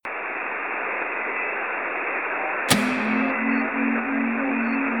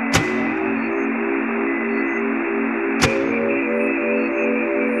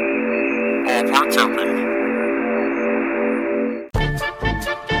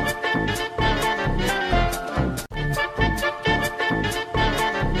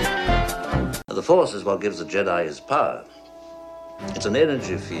Force is what gives the Jedi his power. It's an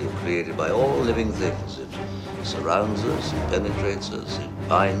energy field created by all living things. It surrounds us, it penetrates us, it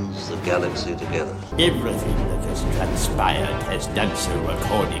binds the galaxy together. Everything that has transpired has done so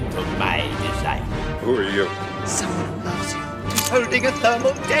according to my design. Who are you? Someone who loves you. He's holding a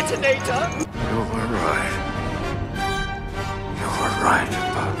thermal detonator. You were right. You were right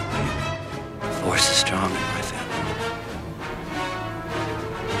about me. The Force is strong in my family.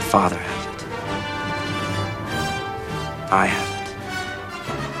 My father has it. I have it.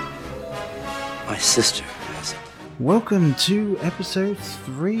 My sister has it. Welcome to episode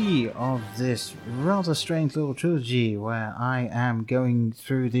 3 of this rather strange little trilogy where I am going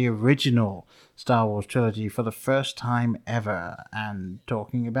through the original Star Wars trilogy for the first time ever and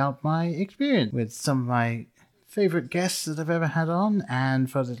talking about my experience with some of my favorite guests that I've ever had on. And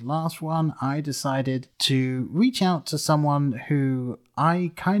for the last one, I decided to reach out to someone who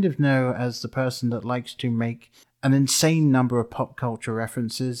I kind of know as the person that likes to make an insane number of pop culture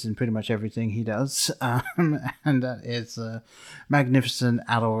references in pretty much everything he does, and that is magnificent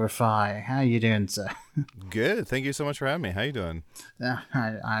Adol Rafai. How are you doing, sir? Good. Thank you so much for having me. How you doing?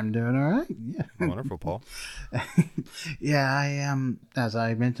 I'm doing all right. Yeah. Wonderful, Paul. Yeah, I as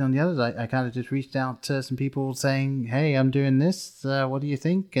I mentioned on the others, I kind of just reached out to some people saying, "Hey, I'm doing this. What do you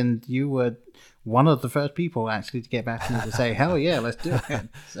think?" And you were one of the first people actually to get back to me to say, "Hell yeah, let's do it."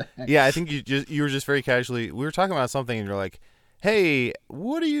 So, yeah, I think you were just very casually. We were talking about something, and you're like, "Hey,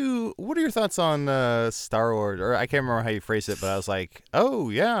 what are your thoughts on Star Wars?" Or I can't remember how you phrased it, but I was like,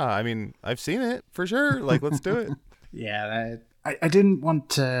 "Oh yeah, I mean, I've seen it for sure. Like, let's do it." Yeah, I didn't want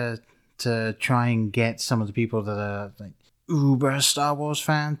to try and get some of the people that are like uber Star Wars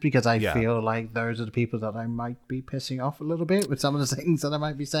fans, because I feel like those are the people that I might be pissing off a little bit with some of the things that I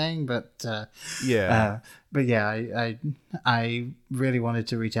might be saying. But I really wanted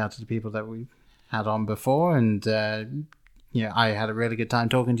to reach out to the people that we had on before, and I had a really good time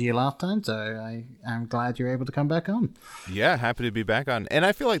talking to you last time, so I am glad you're able to come back on. Yeah, happy to be back on. And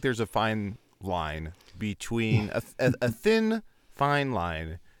I feel like there's a fine line between a thin fine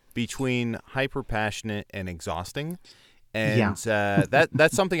line between hyper passionate and exhausting. And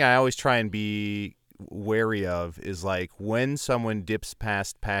that's something I always try and be wary of, is like when someone dips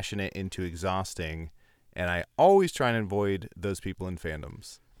past passionate into exhausting, and I always try and avoid those people in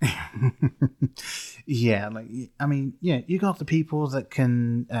fandoms. You got the people that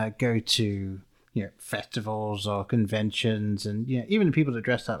can go to festivals or conventions, and even the people that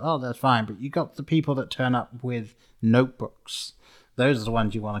dress up, oh, that's fine, but you got the people that turn up with notebooks. Those are the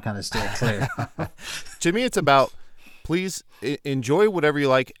ones you want to kind of steer clear of. To me, it's about, please enjoy whatever you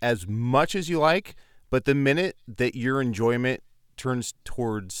like as much as you like, but the minute that your enjoyment turns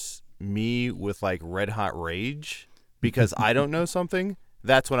towards me with like red hot rage because I don't know something,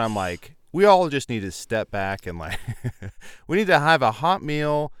 that's when I'm like, we all just need to step back and like we need to have a hot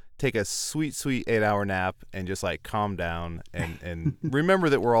meal, take a sweet 8-hour nap, and just like calm down and remember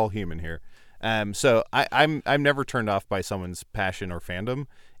that we're all human here. So I'm never turned off by someone's passion or fandom.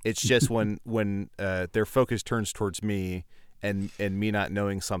 It's just when their focus turns towards me and me not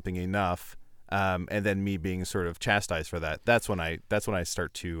knowing something enough, and then me being sort of chastised for that. That's when I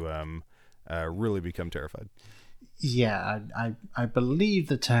start to really become terrified. Yeah, I believe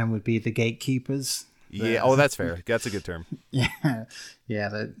the term would be the gatekeepers. Yeah. Oh, that's fair. That's a good term. Yeah.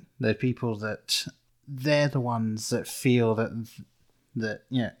 The people that they're the ones that feel that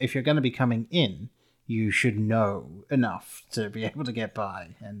if you're going to be coming in, you should know enough to be able to get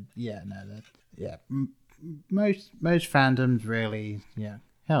by. And most fandoms really,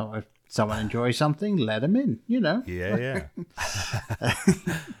 hell, if someone enjoys something, let them in, Yeah.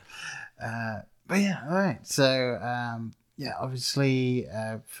 But yeah, all right. So obviously,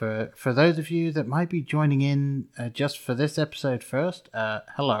 for those of you that might be joining in just for this episode first,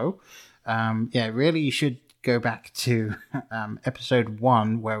 hello. Really, you should go back to episode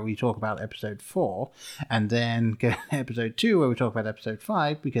 1 where we talk about episode 4, and then go to episode 2 where we talk about episode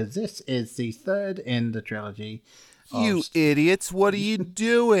 5, because this is the third in the trilogy. You idiots, what are you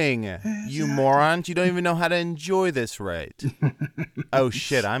doing? You morons, you don't even know how to enjoy this right. Oh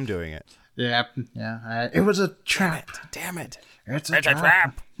shit, I'm doing it. Yeah, it was a trap. Damn it. It's a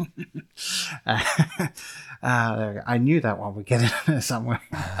trap. There we go. I knew that one would get in there somewhere.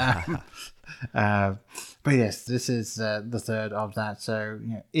 But yes, this is the third of that. So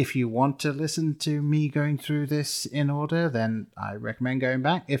if you want to listen to me going through this in order, then I recommend going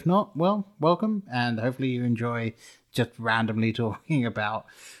back. If not, well, welcome, and hopefully you enjoy just randomly talking about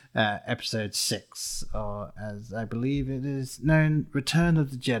episode 6, or as I believe it is known, Return of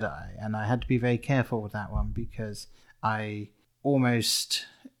the Jedi. And I had to be very careful with that one because I almost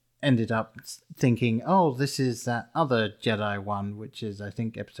ended up thinking, oh, this is that other Jedi one, which is, I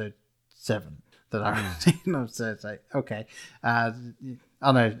think, episode 7 that I was thinking of. So it's like, okay. Oh,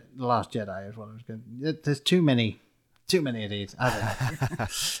 no, The Last Jedi is what I was going to... There's too many of these. I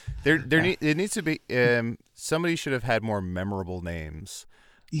don't know. It needs to be... somebody should have had more memorable names.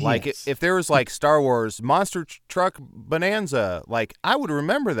 Yes. Like, if there was, like, Star Wars Monster Truck Bonanza, like, I would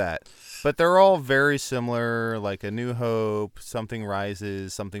remember that. But they're all very similar, like A New Hope, Something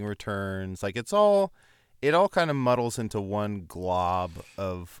Rises, Something Returns. Like, it all kind of muddles into one glob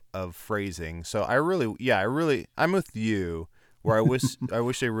of phrasing. So I'm with you, where I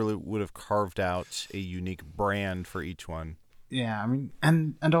wish they really would have carved out a unique brand for each one. Yeah, I mean,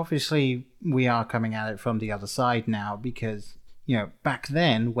 and obviously we are coming at it from the other side now because, you know, back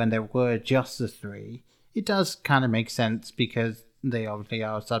then when there were just the 3, it does kind of make sense because they obviously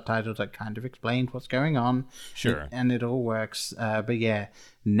are subtitles that kind of explained what's going on. Sure. And it all works. But yeah,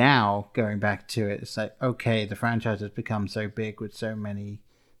 now going back to it, it's like, okay, the franchise has become so big with so many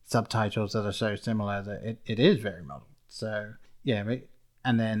subtitles that are so similar that it is very muddled. So yeah,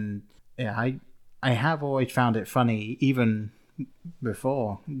 and then yeah, I have always found it funny, even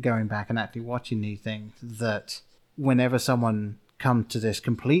before going back and actually watching these things, that whenever someone comes to this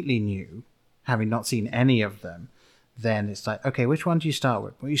completely new, having not seen any of them, then it's like, okay, which one do you start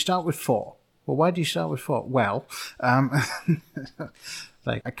with? Well, you start with 4. Well, why do you start with 4? Well,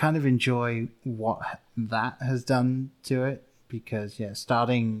 like, I kind of enjoy what that has done to it because, yeah,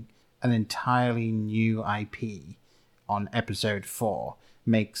 starting an entirely new IP on episode 4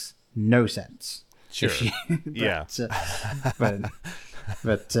 makes no sense. Sure. Yeah.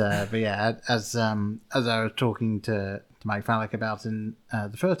 But yeah, as I was talking to Mike Fallick about in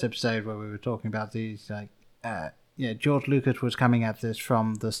the first episode where we were talking about these, like, yeah, George Lucas was coming at this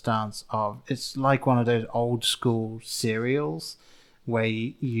from the stance of it's like one of those old school serials where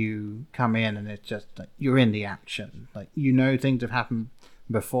you come in and it's just like you're in the action, like, you know, things have happened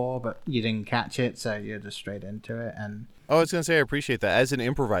before but you didn't catch it, so you're just straight into it. And I was going to say, I appreciate that. As an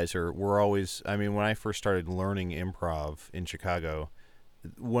improviser, I mean, when I first started learning improv in Chicago,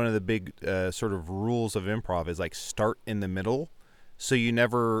 one of the big sort of rules of improv is like start in the middle. So you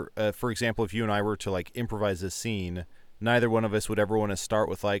never, for example, if you and I were to like improvise a scene, neither one of us would ever want to start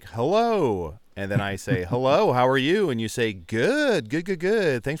with like, hello. And then I say, hello, how are you? And you say, good.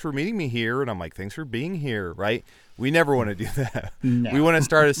 Thanks for meeting me here. And I'm like, thanks for being here, right? We never want to do that. No. We want to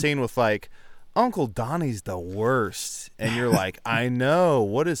start a scene with like, Uncle Donnie's the worst. And you're like, I know.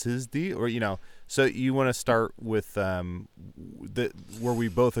 What is his deal? Or, you know, so you want to start with where we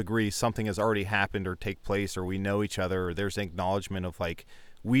both agree something has already happened or take place, or we know each other, or there's an acknowledgement of like,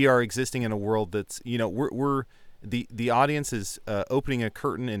 we are existing in a world that's, you know, we're the audience is opening a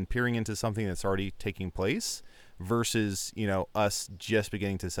curtain and peering into something that's already taking place versus, you know, us just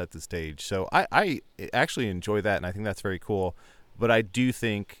beginning to set the stage. So I actually enjoy that, and I think that's very cool. But I do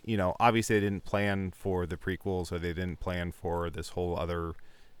think, you know, obviously they didn't plan for the prequels, or they didn't plan for this whole other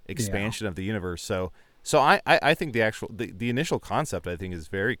expansion of the universe. So I think the initial concept, I think, is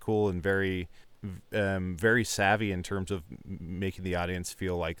very cool and very savvy in terms of making the audience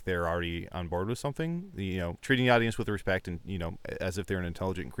feel like they're already on board with something, you know, treating the audience with respect and, you know, as if they're an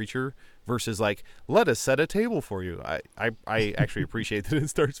intelligent creature versus like, let us set a table for you. I actually appreciate that it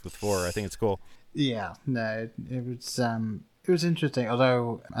starts with 4. I think it's cool. Yeah, no, it was interesting.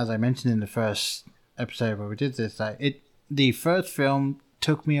 Although, as I mentioned in the first episode where we did this, like, the first film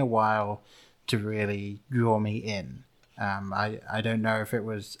took me a while to really draw me in. I don't know if it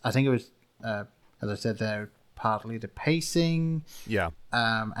was, I think it was, as I said there, partly the pacing. Yeah.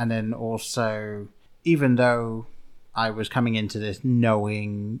 And then also, even though I was coming into this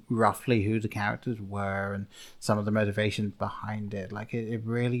knowing roughly who the characters were and some of the motivations behind it, like, it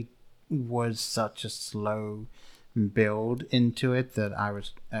really was such a slow build into it that I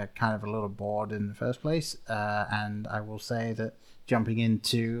was kind of a little bored in the first place. And I will say that jumping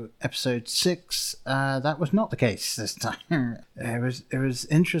into episode 6, that was not the case this time. It was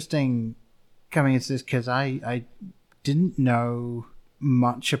interesting coming into this because I didn't know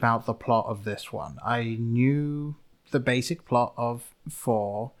much about the plot of this one. I knew the basic plot of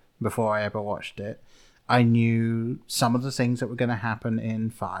 4 before I ever watched it. I knew some of the things that were going to happen in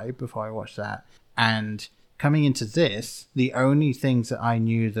 5 before I watched that. And coming into this, the only things that I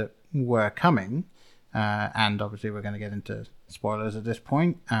knew that were coming, and obviously we're going to get into spoilers at this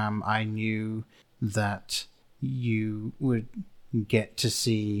point, I knew that you would get to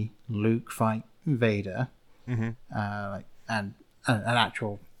see Luke fight Vader, and an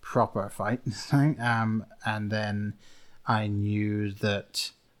actual proper fight. And then I knew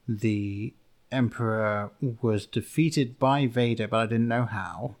that the Emperor was defeated by Vader, but I didn't know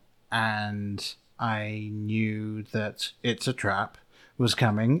how. and I knew that It's a Trap was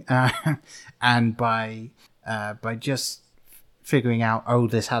coming, and by just figuring out, oh,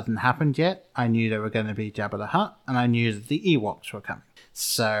 this hasn't happened yet, I knew there were going to be Jabba the Hutt, and I knew that the Ewoks were coming.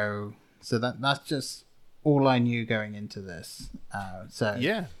 So that's just all I knew going into this.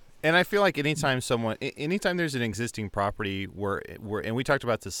 Yeah. And I feel like anytime there's an existing property where and we talked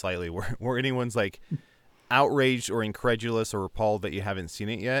about this slightly, where anyone's like outraged or incredulous or appalled that you haven't seen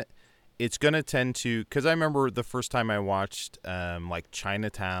it yet, it's going to tend to, because I remember the first time I watched like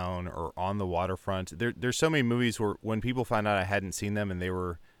Chinatown or On the Waterfront, there's so many movies where when people found out I hadn't seen them and they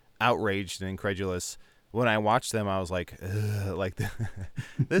were outraged and incredulous, when I watched them, I was like,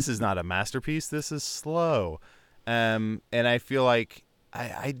 this is not a masterpiece. This is slow. And I feel like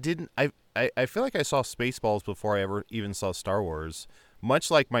I feel like I saw Spaceballs before I ever even saw Star Wars.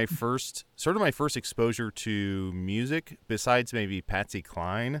 Much like my first exposure to music, besides maybe Patsy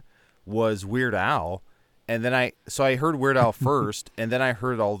Cline, was Weird Al. And then I heard Weird Al first, and then I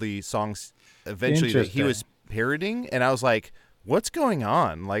heard all the songs eventually that he was parodying, and I was like, what's going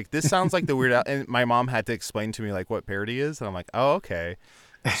on? Like, this sounds like the Weird Al. And my mom had to explain to me like what parody is, and I'm like, oh, okay.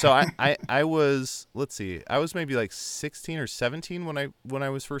 So I was, let's see, I was maybe like 16 or 17 when I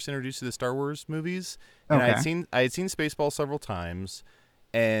was first introduced to the Star Wars movies, and Okay. I had seen Spaceballs several times,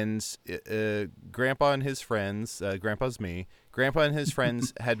 and Grandpa and his friends, Grandpa's me, Grandpa and his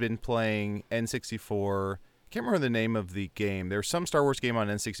friends had been playing N64. I can't remember the name of the game. There's some Star Wars game on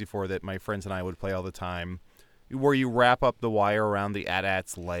N64 that my friends and I would play all the time, where you wrap up the wire around the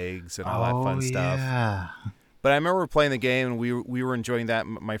AT-AT's legs and all that fun stuff. Yeah. But I remember playing the game, and we were enjoying that,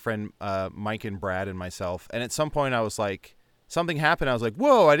 my friend Mike and Brad and myself. And at some point, I was like, something happened. I was like,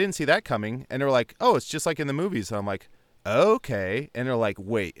 whoa, I didn't see that coming. And they're like, oh, it's just like in the movies. And I'm like, okay. And they're like,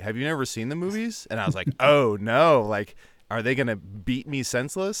 wait, have you never seen the movies? And I was like, oh, no. Like, are they going to beat me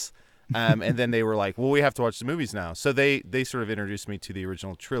senseless? And then they were like, well, we have to watch the movies now. So they sort of introduced me to the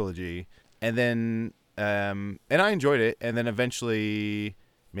original trilogy. And then, and I enjoyed it. And then eventually,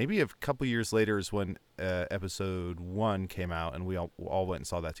 maybe a couple years later is when episode 1 came out, and we all went and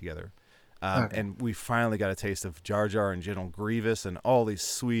saw that together. And we finally got a taste of Jar Jar and General Grievous and all these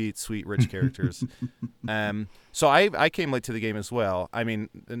sweet, sweet, rich characters. So I came late to the game as well. I mean,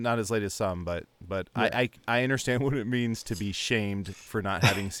 not as late as some, but yeah. I understand what it means to be shamed for not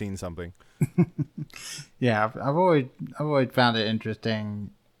having seen something. Yeah, I've always found it interesting.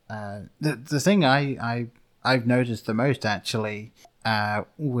 The thing I've noticed the most, actually,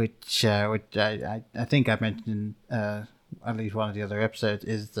 which I think I mentioned in at least one of the other episodes,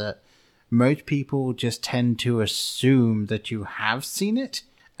 is that most people just tend to assume that you have seen it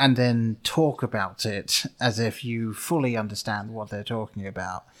and then talk about it as if you fully understand what they're talking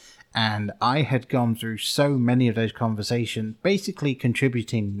about. And I had gone through so many of those conversations, basically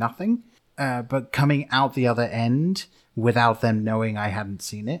contributing nothing, but coming out the other end without them knowing I hadn't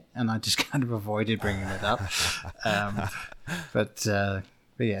seen it, and I just kind of avoided bringing it up.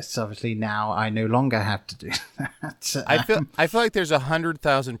 But yes, obviously now I no longer have to do that. I feel like there's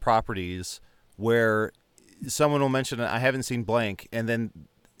 100,000 properties where someone will mention, I haven't seen blank, and then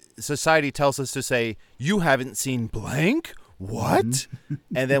society tells us to say, you haven't seen blank? What?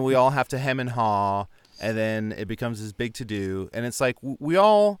 And then we all have to hem and haw, and then it becomes this big to-do, and it's like, we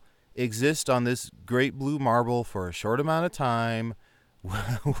all exist on this great blue marble for a short amount of time.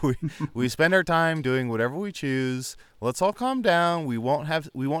 we spend our time doing whatever we choose. Let's all calm down. We won't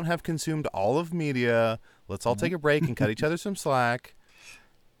have consumed all of media. Let's all take a break and cut each other some slack.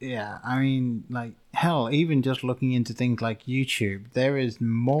 Yeah, I mean, like, hell, even just looking into things like YouTube, there is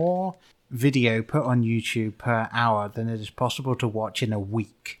more video put on YouTube per hour than it is possible to watch in a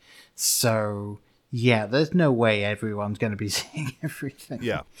week. So yeah, there's no way everyone's going to be seeing everything.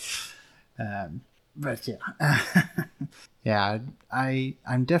 Yeah. But yeah, yeah,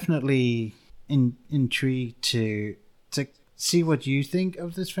 I'm definitely intrigued to see what you think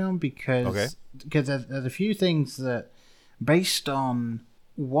of this film, because there's a few things that, based on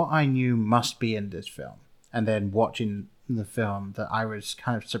what I knew must be in this film, and then watching the film, that I was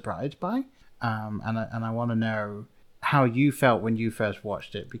kind of surprised by, and I want to know how you felt when you first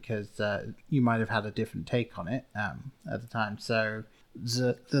watched it, because you might have had a different take on it at the time. So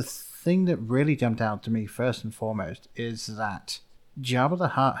the thing that really jumped out to me first and foremost is that Jabba the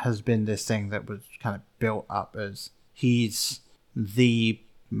Hutt has been this thing that was kind of built up as he's the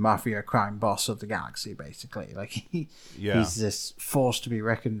mafia crime boss of the galaxy, basically. Like he's this force to be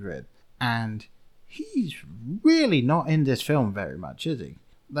reckoned with, and he's really not in this film very much, is he?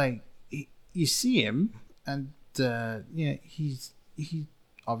 Like, you see him, and he's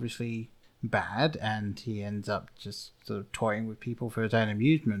obviously bad, and he ends up just sort of toying with people for his own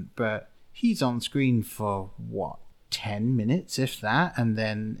amusement. But he's on screen for what, 10 minutes, if that, and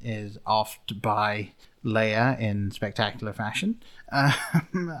then is offed by Leia in spectacular fashion.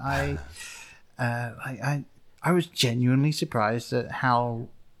 I was genuinely surprised at how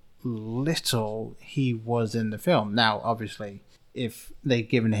little he was in the film. Now, obviously, if they'd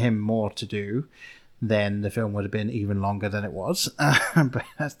given him more to do, then the film would have been even longer than it was. But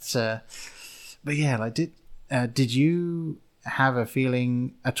yeah, like, did you have a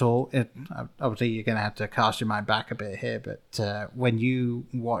feeling at all? Obviously, you're going to have to cast your mind back a bit here, but when you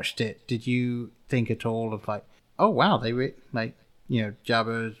watched it, did you think at all of like, oh wow,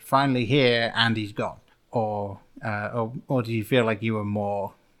 Jabba's finally here and he's gone, or do you feel like you were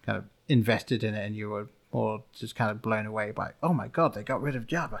more kind of invested in it and you were more just kind of blown away by, oh my god, they got rid of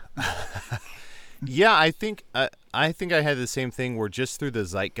Jabba? Yeah, I think I had the same thing where just through the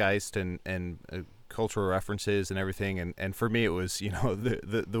zeitgeist and cultural references and everything, and for me it was,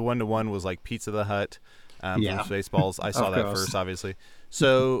 the one-to-one was like Pizza the Hut from Spaceballs. I saw that first, obviously.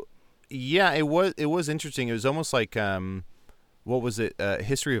 So yeah, it was interesting. It was almost like what was it?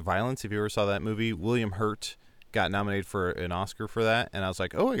 History of Violence. If you ever saw that movie, William Hurt got nominated for an Oscar for that, and I was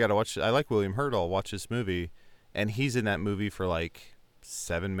like, oh, I gotta watch. I like William Hurt. I'll watch this movie, and he's in that movie for like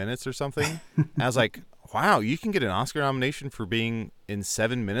 7 minutes or something. And I was like, wow, you can get an Oscar nomination for being in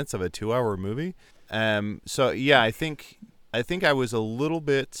 7 minutes of a 2-hour movie. So yeah, I think I was a little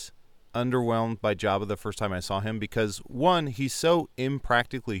bit underwhelmed by Jabba the first time I saw him, because one, he's so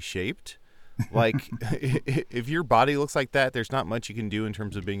impractically shaped. Like if your body looks like that, there's not much you can do in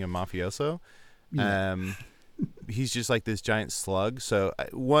terms of being a mafioso. He's just like this giant slug. So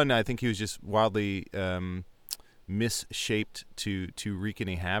one, I think he was just wildly misshaped to wreak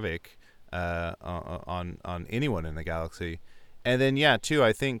any havoc on anyone in the galaxy. And then yeah, two,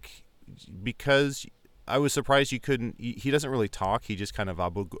 I think because I was surprised he doesn't really talk. He just kind of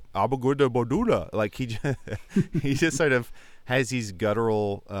abaguda, like he just sort of has these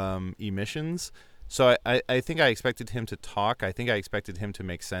guttural emissions. So I think I expected him to talk. I think I expected him to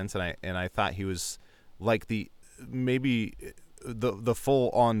make sense, and I thought he was like the full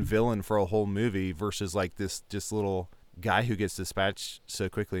on villain for a whole movie versus like this just little guy who gets dispatched so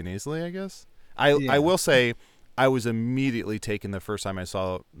quickly and easily, I guess. I will say I was immediately taken the first time I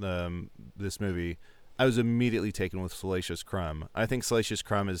saw this movie. I was immediately taken with Salacious Crumb. I think Salacious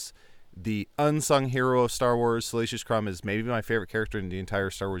Crumb is the unsung hero of Star Wars. Salacious Crumb is maybe my favorite character in the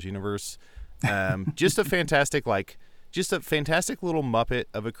entire Star Wars universe. Just a fantastic little Muppet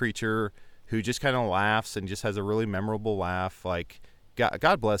of a creature who just kind of laughs and just has a really memorable laugh. Like,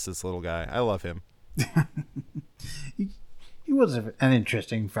 God bless this little guy. I love him. He was an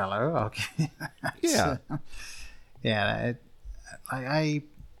interesting fellow. Okay. Yeah. I've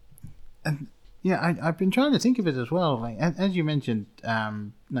been trying to think of it as well. Like as you mentioned,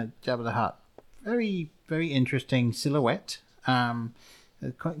 Jabba the Hutt, very very interesting silhouette.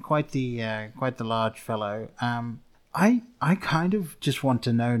 Quite the large fellow. I kind of just want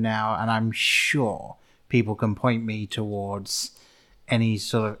to know now, and I'm sure people can point me towards any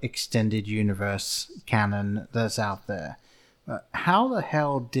sort of extended universe canon that's out there. But how the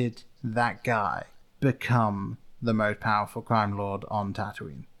hell did that guy become the most powerful crime lord on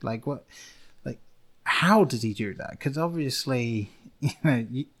Tatooine? Like what? Like how did he do that? Because obviously,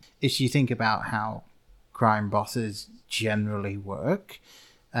 if you think about how crime bosses generally work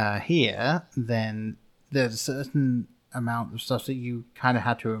here, then there's a certain amount of stuff that you kind of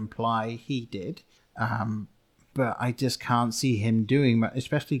had to imply he did. But I just can't see him doing much,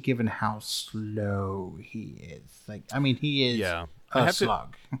 especially given how slow he is. Like, I mean, he is a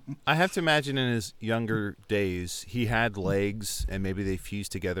slug. I have to imagine in his younger days, he had legs, and maybe they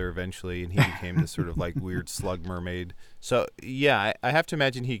fused together eventually, and he became this sort of like weird slug mermaid. So, yeah, I have to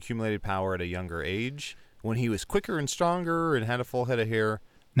imagine he accumulated power at a younger age when he was quicker and stronger and had a full head of hair.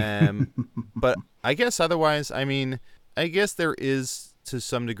 But I guess otherwise, I mean, I guess there is to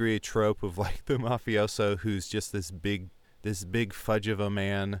some degree a trope of like the mafioso who's just this big fudge of a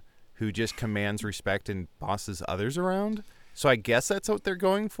man who just commands respect and bosses others around. So I guess that's what they're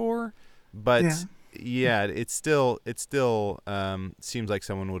going for. But yeah, it still seems like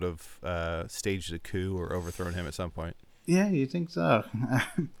someone would have staged a coup or overthrown him at some point. Yeah, you think so?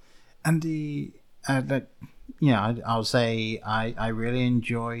 And I'll say I really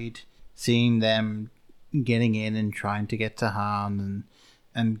enjoyed seeing them getting in and trying to get to Han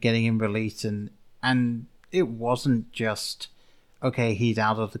and getting him released, and it wasn't just okay, he's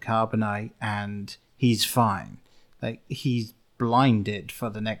out of the carbonite and he's fine. Like, he's blinded for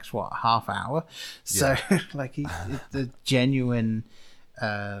the next half hour. So like it's a genuine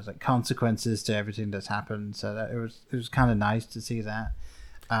like consequences to everything that's happened. So that it was kind of nice to see that.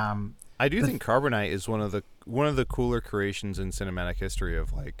 I do think Carbonite is one of the cooler creations in cinematic history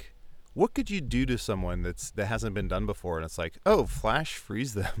of like, what could you do to someone that hasn't been done before? And it's like, oh, Flash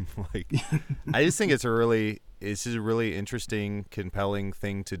freeze them. Like, I just think it's a really interesting, compelling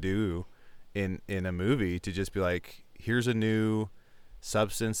thing to do in a movie, to just be like, here's a new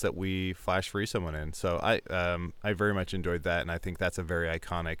substance that we Flash freeze someone in. So I very much enjoyed that, and I think that's a very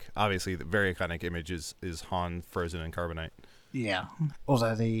iconic. Obviously, the very iconic image is Han frozen in Carbonite. Yeah.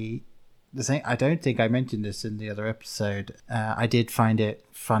 Although the thing, I don't think I mentioned this in the other episode. I did find it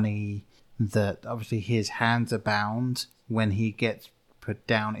funny that obviously his hands are bound when he gets put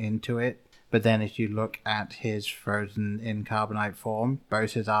down into it. But then if you look at his frozen in Carbonite form,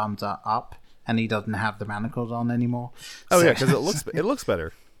 both his arms are up and he doesn't have the manacles on anymore. Oh, yeah, because it looks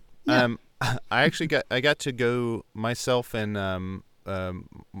better. Yeah. I got to go myself and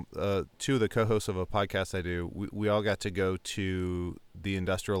two of the co-hosts of a podcast I do. We all got to go to the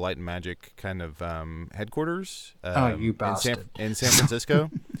Industrial Light and Magic kind of headquarters. You bastard. In San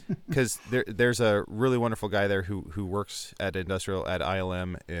Francisco, because there's a really wonderful guy there who works at Industrial at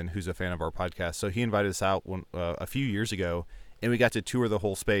ILM and who's a fan of our podcast. So he invited us out a few years ago, and we got to tour the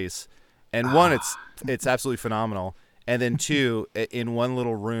whole space. And one, it's absolutely phenomenal. And then two, in one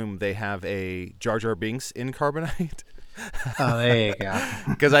little room, they have a Jar Jar Binks in Carbonite. Oh, there you go.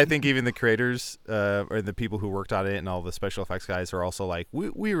 Because I think even the creators or the people who worked on it and all the special effects guys are also like,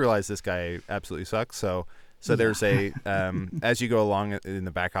 we realize this guy absolutely sucks. So there's a as you go along in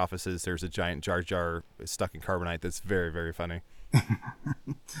the back offices, there's a giant Jar Jar stuck in Carbonite that's very, very funny.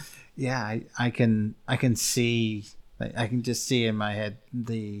 Yeah, I can see, like, I can just see in my head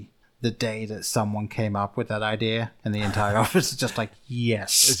the day that someone came up with that idea, and the entire office is just like,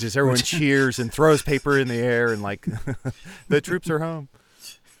 yes. It's just everyone cheers and throws paper in the air and like, the troops are home.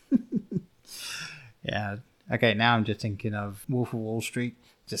 Yeah. Okay, now I'm just thinking of Wolf of Wall Street,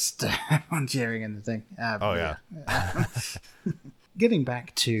 just everyone cheering in the thing. Oh, yeah. Getting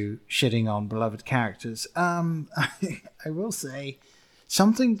back to shitting on beloved characters, I will say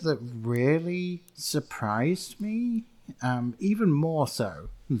something that really surprised me, even more so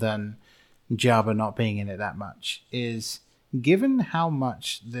than Jabba not being in it that much, is given how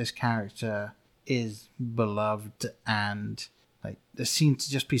much this character is beloved and like there seems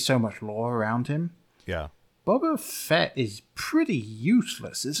to just be so much lore around him. Yeah. Boba Fett is pretty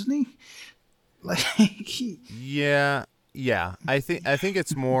useless, isn't he? Like Yeah. I think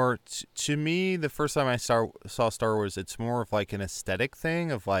it's more to me. The first time I saw Star Wars, it's more of like an aesthetic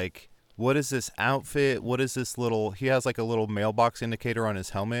thing of like, what is this outfit? What is this little? He has like a little mailbox indicator on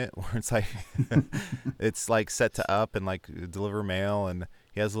his helmet where it's like, it's like set to up and like deliver mail, and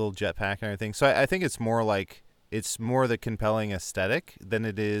he has a little jetpack and everything. So I think it's more like, it's more the compelling aesthetic than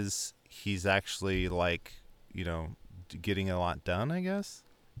it is he's actually like, getting a lot done, I guess.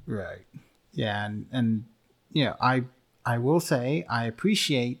 Right. Yeah, and I will say I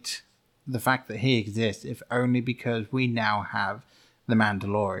appreciate the fact that he exists, if only because we now have The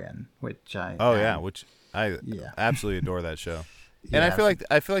Mandalorian, which I absolutely adore that show. And I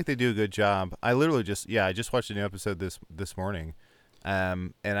feel like they do a good job. I literally just watched a new episode this morning.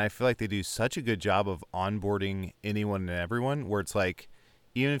 And I feel like they do such a good job of onboarding anyone and everyone, where it's like,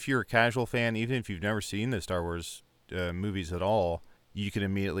 even if you're a casual fan, even if you've never seen the Star Wars movies at all, you can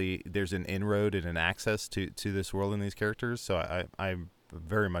immediately, there's an inroad and an access to this world and these characters. So I'm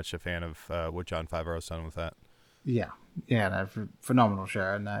very much a fan of what Jon Favreau's done with that. Yeah, that's a phenomenal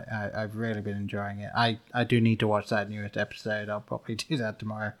show, and I've really been enjoying it. I do need to watch that newest episode. I'll probably do that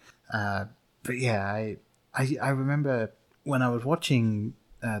tomorrow. But yeah, I remember when I was watching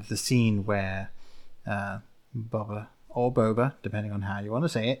the scene where Boba, or Boba, depending on how you want to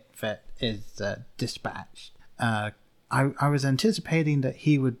say it, Fett is dispatched. I was anticipating that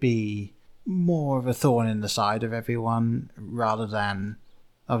he would be more of a thorn in the side of everyone, rather than,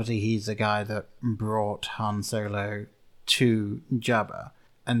 obviously he's the guy that brought Han Solo to Jabba,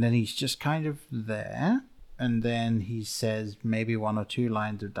 and then he's just kind of there, and then he says maybe one or two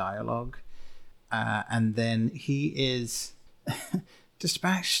lines of dialogue, and then he is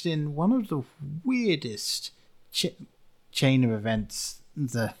dispatched in one of the weirdest chain of events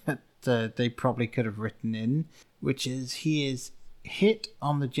that they probably could have written in, which is he is hit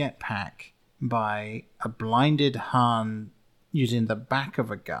on the jetpack by a blinded Han using the back of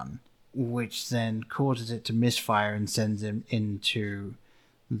a gun, which then causes it to misfire and sends him into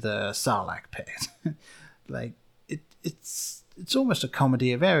the Sarlacc pit. Like, it's almost a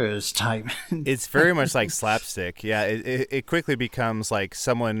comedy of errors type. It's very much like slapstick. Yeah, it quickly becomes like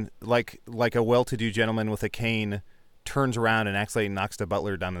someone, like a well-to-do gentleman with a cane turns around and accidentally knocks the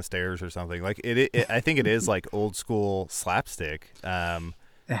butler down the stairs or something. Like I think it is like old school slapstick. It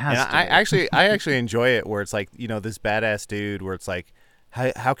has and to be. I actually enjoy it where it's like, this badass dude where it's like,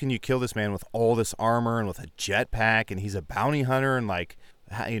 how can you kill this man with all this armor and with a jetpack, and he's a bounty hunter, and like,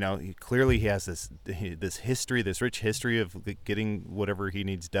 clearly he has this history, this rich history of getting whatever he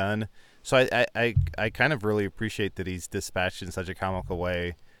needs done. So I kind of really appreciate that he's dispatched in such a comical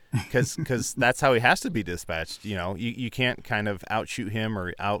way, because that's how he has to be dispatched. You can't kind of outshoot him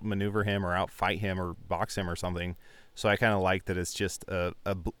or outmaneuver him or outfight him or box him or something. So I kind of like that it's just a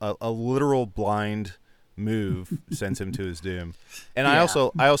literal blind move sends him to his doom. And I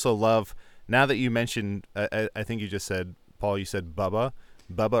also love, now that you mentioned, I think you just said, Paul, you said Bubba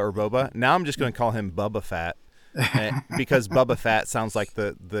or Boba. Now I'm just going to call him Bubba Fett. Because Bubba Fett sounds like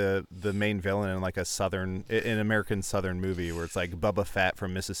the main villain in like an American Southern movie where it's like Bubba Fett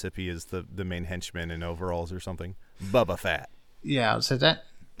from Mississippi is the main henchman in overalls or something. Bubba Fett. Yeah, so that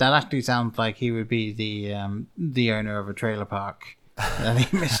actually sounds like he would be the owner of a trailer park. And he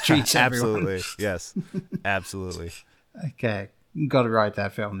mistreats everyone. Absolutely, yes, absolutely. Okay, got to write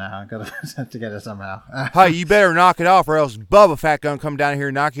that film now. Got to have to get it somehow. Hey, you better knock it off, or else Bubba Fett gonna come down here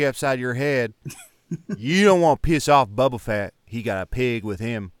and knock you upside your head. You don't want to piss off Bubba Fett. He got a pig with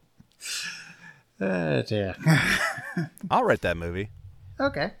him. Dear. I'll write that movie.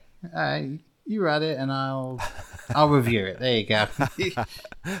 Okay, you write it, and I'll review it. There you go.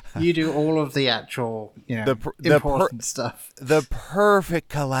 You do all of the actual, important stuff. The perfect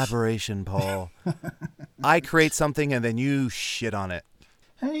collaboration, Paul. I create something, and then you shit on it.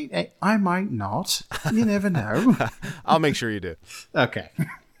 Hey, I might not. You never know. I'll make sure you do. Okay.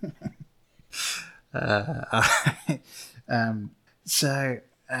 I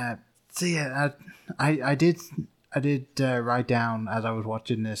did write down as I was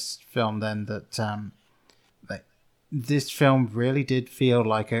watching this film then that this film really did feel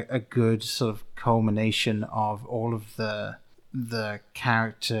like a good sort of culmination of all of the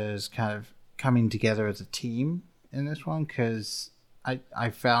characters kind of coming together as a team in this one, because I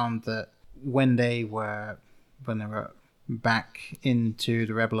found that when they were back into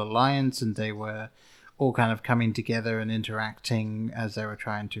the Rebel Alliance and they were all kind of coming together and interacting as they were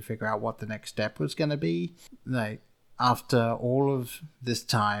trying to figure out what the next step was going to be, like after all of this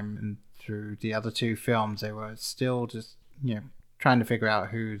time and through the other two films, they were still just trying to figure out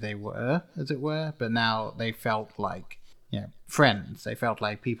who they were, as it were, but now they felt like friends. They felt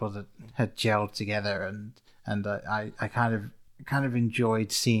like people that had gelled together, and I kind of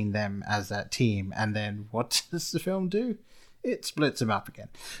enjoyed seeing them as that team. And then what does the film do? It splits them up again.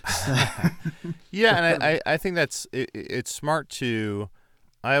 Yeah, and I think that's it's smart to.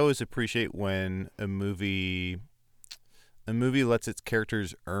 I always appreciate when a movie lets its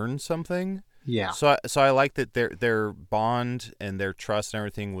characters earn something. Yeah. So I like that their bond and their trust and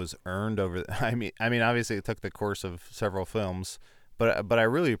everything was earned over. I mean, obviously it took the course of several films, but I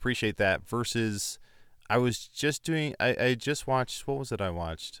really appreciate that. Versus, I was just doing. I just watched. What was it? I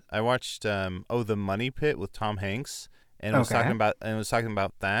watched The Money Pit with Tom Hanks, and was talking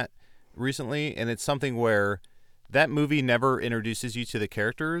about that recently. And it's something where that movie never introduces you to the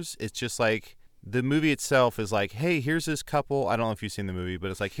characters. It's just like. The movie itself is like, hey, here's this couple. I don't know if you've seen the movie,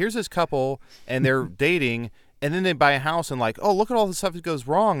 but it's like, here's this couple, and they're dating, and then they buy a house, and like, oh, look at all the stuff that goes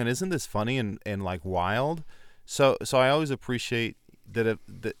wrong, and isn't this funny and like wild? So I always appreciate that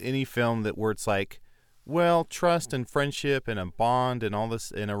any film where it's like, well, trust and friendship and a bond and all this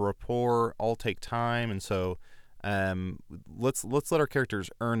and a rapport all take time, and so let's let our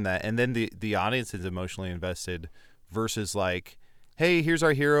characters earn that, and then the audience is emotionally invested versus like. Hey, here's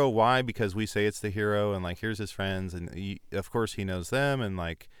our hero. Why? Because we say it's the hero, and like here's his friends, and of course he knows them, and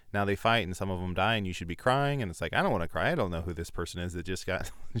like now they fight, and some of them die, and you should be crying, and it's like I don't want to cry. I don't know who this person is that just got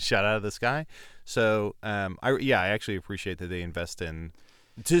shot out of the sky. So I actually appreciate that they invest in,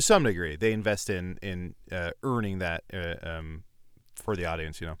 to some degree, they invest in earning that for the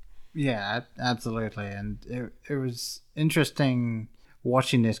audience. Yeah, absolutely, and it was interesting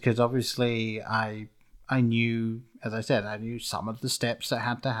watching this because obviously I knew, as I said, I knew some of the steps that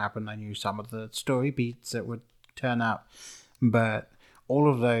had to happen. I knew some of the story beats that would turn up. But all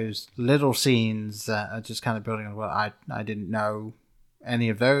of those little scenes that are just kind of building on, I didn't know any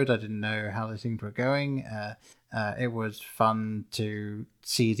of those. I didn't know how the things were going. It was fun to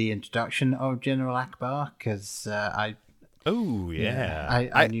see the introduction of General Akbar because I knew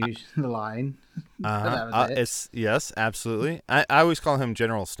the line. It's yes, absolutely. I always call him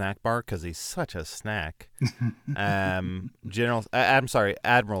General Snack Bar because he's such a snack. Admiral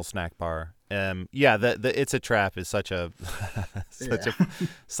Snack Bar. Yeah, the "It's a Trap" is such a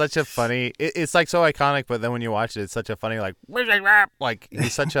such a funny. It's like so iconic, but then when you watch it, it's such a funny like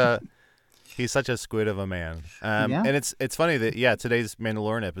he's such a squid of a man. And it's funny that today's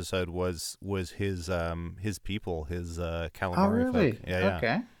Mandalorian episode was his people, his calamari Oh, really? folk. Yeah.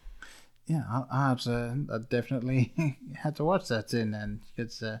 Okay. Yeah, I definitely had to watch that in, and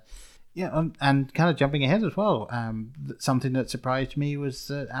it's and kind of jumping ahead as well. Something that surprised me was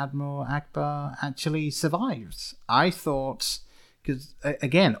that Admiral Akbar actually survives. I thought, because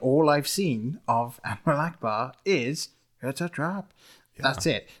again, all I've seen of Admiral Akbar is "It's a Trap." Yeah. That's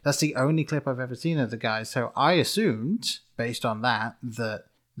it. That's the only clip I've ever seen of the guy. So I assumed, based on that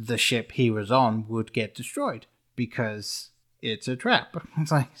the ship he was on would get destroyed because it's a trap.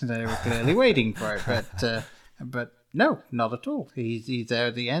 It's like they were clearly waiting for it, but no, not at all. He's there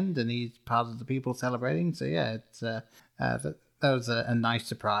at the end, and he's part of the people celebrating. So yeah, it's that was a nice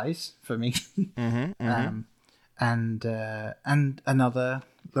surprise for me. And another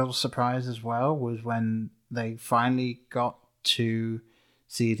little surprise as well was when they finally got to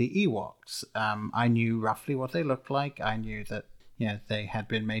see the Ewoks. I knew roughly what they looked like. I knew that they had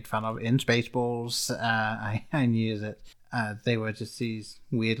been made fun of in Spaceballs. I knew that they were just these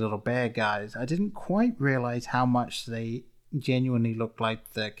weird little bear guys. I didn't quite realize how much they genuinely looked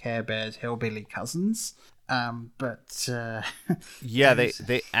like the Care Bears hillbilly cousins. But yeah,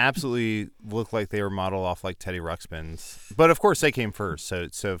 they absolutely look like they were modeled off like Teddy Ruxpin's. But of course they came first,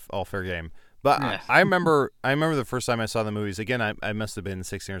 so all fair game. But yeah. I remember the first time I saw the movies. Again, I must have been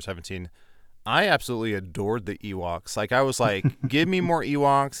 16 or 17. I absolutely adored the Ewoks. Like, I was like, give me more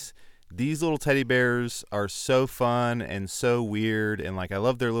Ewoks. These little teddy bears are so fun and so weird, and like I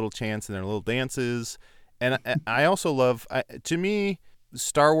love their little chants and their little dances. And I also love, to me,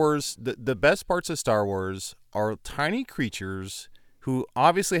 Star Wars. The best parts of Star Wars are tiny creatures who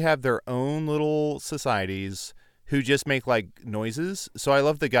obviously have their own little societies, who just make like noises. So I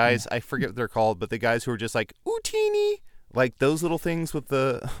love the guys. I forget what they're called, but the guys who are just like ooh teeny. Like those little things with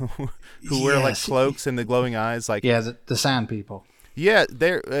the who wear like cloaks and the glowing eyes, like the sand people. Yeah,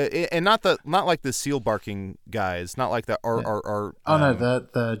 they're and not like the seal barking guys, not like the the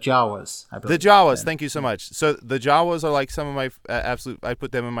Jawas. I believe. The Jawas. Thank you so much. So the Jawas are like some of my absolute. I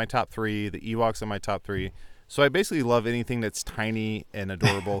put them in my top 3. The Ewoks in my top 3. So I basically love anything that's tiny and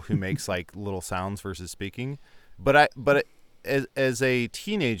adorable who makes like little sounds versus speaking. But as a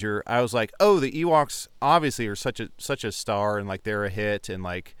teenager, I was like, oh, the Ewoks obviously are such a star, and like they're a hit, and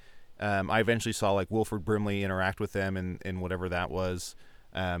like I eventually saw like Wilford Brimley interact with them and whatever that was.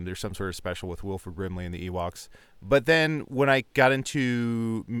 There's some sort of special with Wilford Brimley and the Ewoks. But then when I got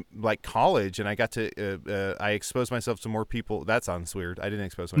into like college and I got to I exposed myself to more people. That sounds weird. I didn't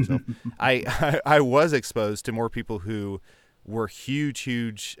expose myself. I was exposed to more people who were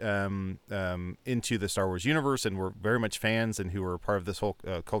huge into the Star Wars universe and were very much fans and who were part of this whole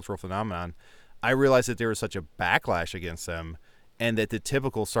cultural phenomenon. I realized that there was such a backlash against them, and that the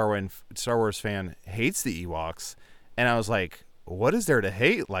typical Star Wars fan hates the Ewoks. And I was like, what is there to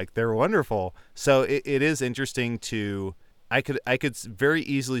hate? Like, they're wonderful. So it is interesting to I could very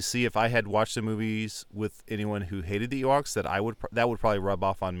easily see if I had watched the movies with anyone who hated the Ewoks that would probably rub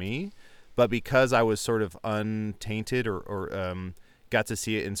off on me. But because I was sort of untainted or got to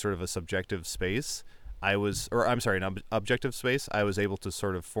see it in sort of a subjective space, an objective space, I was able to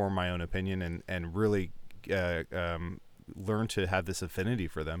sort of form my own opinion and really learn to have this affinity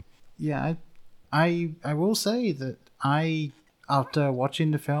for them. Yeah, I will say that after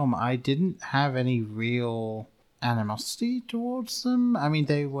watching the film, I didn't have any real animosity towards them. I mean,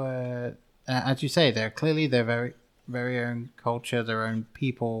 they were, as you say, they're clearly their very, very own culture, their own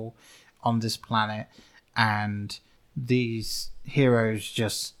people on this planet, and these heroes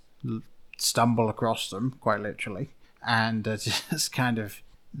just stumble across them, quite literally, and are just kind of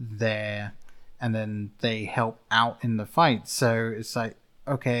there, and then they help out in the fight. So it's like,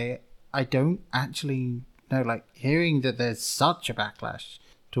 okay, I don't actually know, like, hearing that there's such a backlash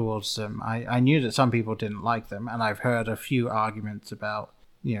towards them, I knew that some people didn't like them, and I've heard a few arguments about,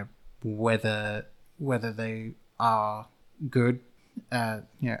 whether they are good,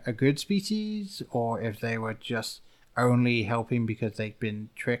 a good species, or if they were just only helping because they've been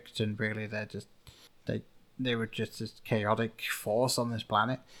tricked, and really they were just this chaotic force on this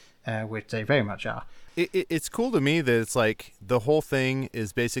planet, which they very much are. It's cool to me that it's like the whole thing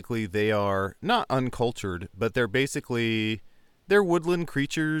is basically they are not uncultured, but they're woodland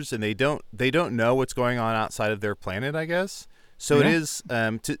creatures, and they don't know what's going on outside of their planet, I guess. So yeah. It is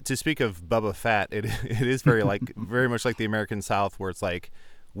to speak of Bubba Fett, it is very like very much like the American South, where it's like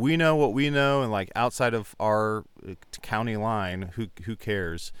we know what we know, and like outside of our county line, who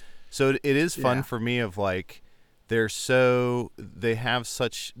cares? So it is fun for me of like, they have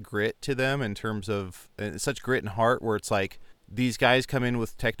such grit to them in terms of such grit and heart, where it's like these guys come in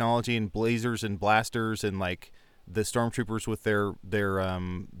with technology and blazers and blasters, and like the stormtroopers with their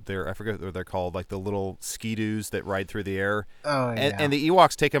I forget what they're called, like the little ski-doos that ride through the air. Oh, yeah. And the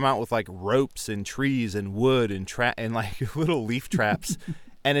Ewoks take them out with like ropes and trees and wood and like little leaf traps.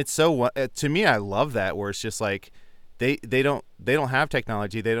 And it's so, to me, I love that, where it's just like they don't have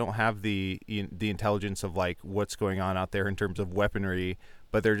technology, they don't have the intelligence of like what's going on out there in terms of weaponry,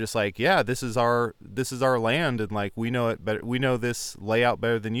 but they're just like, yeah, this is our land, and like we know it better, we know this layout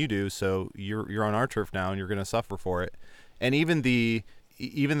better than you do, so you're on our turf now and you're going to suffer for it. And even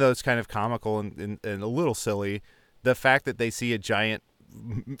though it's kind of comical and a little silly, the fact that they see a giant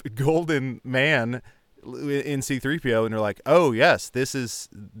golden man in C-3PO and they're like, oh yes,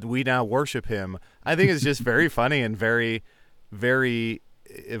 we now worship him, I think it's just very funny and very, very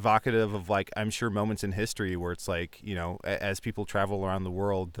evocative of like, I'm sure, moments in history where it's like, you know, as people travel around the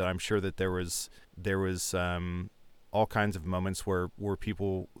world, that I'm sure that there was all kinds of moments where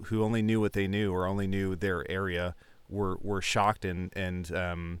people who only knew what they knew or only knew their area were shocked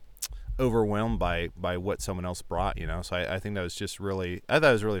and overwhelmed by what someone else brought, you know. So I think that was just really, I thought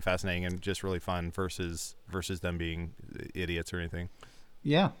it was really fascinating and just really fun versus them being idiots or anything.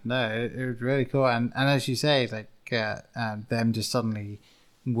 Yeah, no, it was really cool. And as you say, like them just suddenly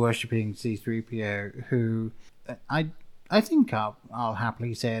worshipping C-3PO, who I think I'll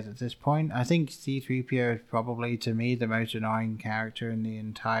happily say it at this point. I think C-3PO is probably, to me, the most annoying character in the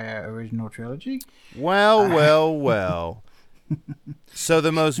entire original trilogy. Well. So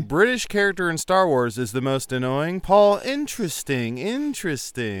the most British character in Star Wars is the most annoying? Paul, interesting.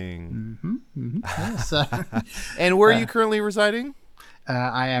 Yes. And where are you currently residing?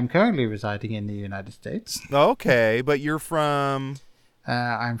 I am currently residing in the United States. Okay, but you're from...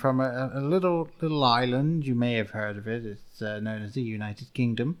 I'm from a little island. You may have heard of it. It's known as the United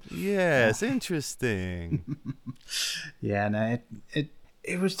Kingdom. Yes, interesting. Yeah, no,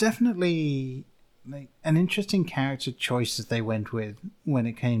 it was definitely like an interesting character choice that they went with when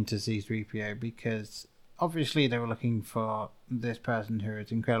it came to C-3PO, because obviously they were looking for this person who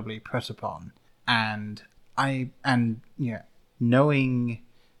is incredibly put upon, and knowing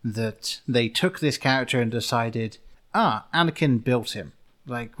that they took this character and decided, Anakin built him.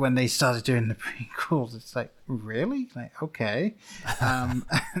 Like, when they started doing the prequels, it's like, really? Like, okay.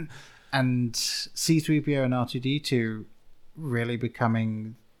 And C-3PO and R2-D2 really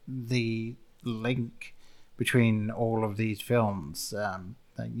becoming the link between all of these films.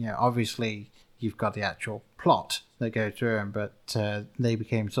 Obviously, you've got the actual plot that goes through them, but they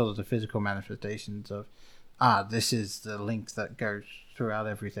became sort of the physical manifestations of, this is the link that goes throughout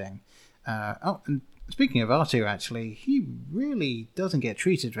everything. And speaking of R2, actually, he really doesn't get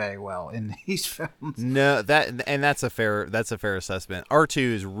treated very well in these films. No, that's a fair assessment. R2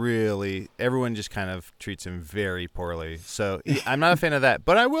 is really, everyone just kind of treats him very poorly. So I'm not a fan of that.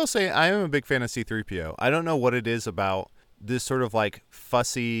 But I will say I am a big fan of C-3PO. I don't know what it is about this sort of like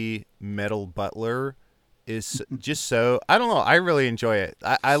fussy metal butler is just so, I don't know. I really enjoy it.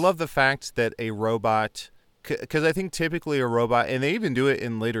 I love the fact that a robot, because I think typically a robot, and they even do it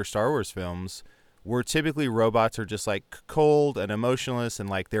in later Star Wars films, where typically robots are just like cold and emotionless and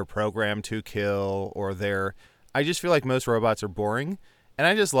like they're programmed to kill, or I just feel like most robots are boring. And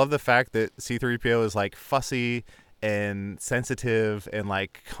I just love the fact that C-3PO is like fussy and sensitive and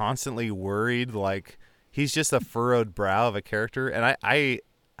like constantly worried. Like, he's just a furrowed brow of a character. And I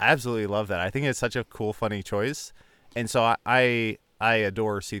absolutely love that. I think it's such a cool, funny choice. And so I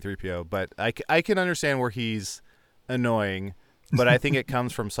adore C-3PO, but I can understand where he's annoying. But I think it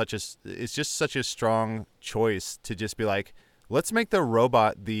comes from it's just such a strong choice to just be like, let's make the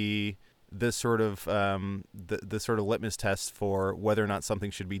robot the sort of the sort of litmus test for whether or not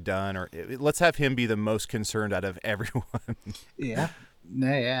something should be done, or let's have him be the most concerned out of everyone. Yeah.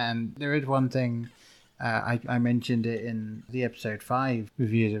 And there is one thing, I mentioned it in the episode 5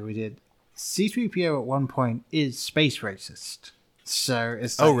 review that we did. C-3PO at one point is space racist. So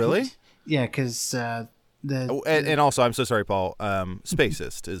it's like, oh, really? Yeah, because... and also, I'm so sorry, Paul.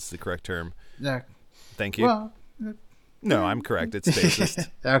 Spacist is the correct term. Thank you. Well, no, I'm correct. It's spacist.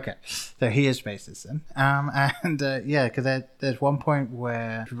 Okay, so he is spacist then. Because there's one point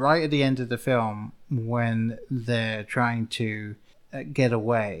where, right at the end of the film, when they're trying to get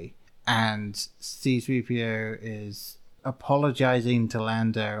away, and C-3PO is apologizing to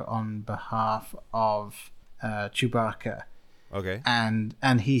Lando on behalf of Chewbacca. Okay.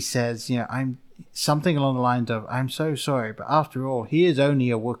 And he says, I'm something along the lines of, I'm so sorry, but after all, he is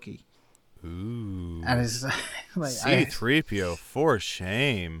only a Wookiee. Ooh. And it's Like, C-3PO, for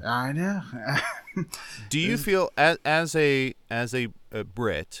shame. I know. Do you feel, as a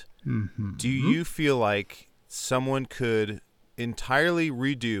Brit, do you feel like someone could entirely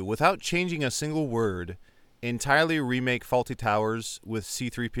redo, without changing a single word, entirely remake Faulty Towers with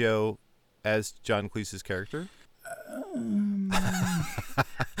C-3PO as John Cleese's character?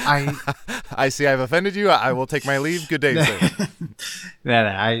 I see I've offended you. I will take my leave. Good day, sir. No,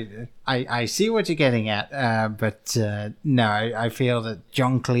 I see what you're getting at, but no, I feel that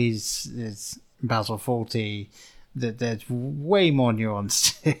John Cleese is Basil Fawlty, that there's way more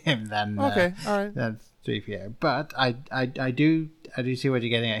nuance to him than All right. than 3PO. But I do see what you're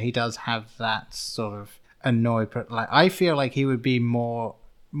getting at. He does have that sort of annoyed, but like I feel like he would be more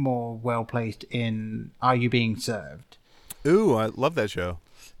well placed in Are You Being Served? Ooh, I love that show.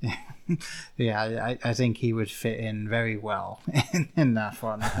 Yeah, I think he would fit in very well in that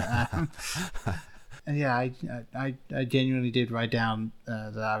one. Yeah, I genuinely did write down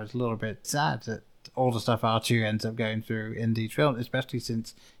that I was a little bit sad that all the stuff R2 ends up going through in these films, especially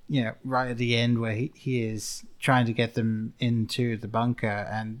since, right at the end where he is trying to get them into the bunker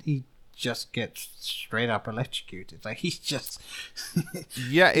and he just gets straight up electrocuted. Like he's just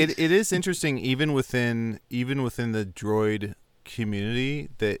Yeah, it is interesting even within the droid community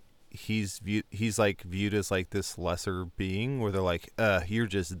that he's viewed as like this lesser being, where they're like, you're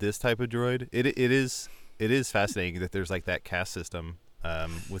just this type of droid. It is fascinating that there's like that caste system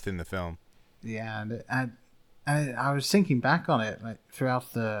within the film. Yeah, and I was thinking back on it like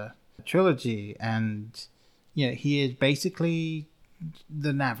throughout the trilogy, and he is basically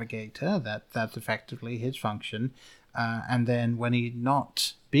the navigator. That's effectively his function. And then when he's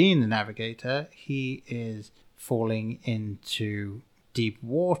not being the navigator, he is falling into deep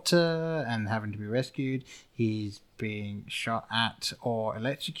water and having to be rescued. He's being shot at or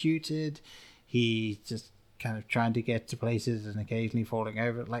electrocuted. He's just kind of trying to get to places and occasionally falling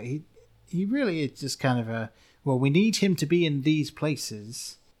over. Like he really is just kind of we need him to be in these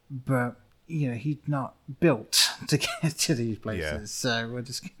places, but he's not built to get to these places. Yeah. So we're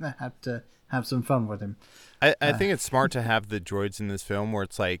just gonna have to have some fun with him. I think it's smart to have the droids in this film where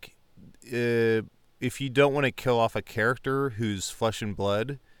it's like, if you don't want to kill off a character who's flesh and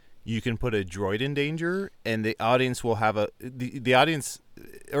blood, you can put a droid in danger, and the audience will have the audience,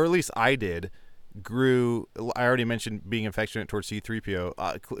 or at least I did, grew. I already mentioned being affectionate towards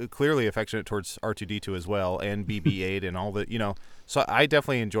C-3PO, clearly affectionate towards R2-D2 as well, and BB-8 and all the, so I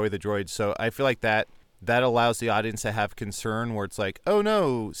definitely enjoy the droids. So I feel like that allows the audience to have concern where it's like, oh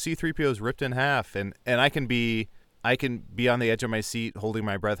no, C-3PO is ripped in half, and I can be on the edge of my seat holding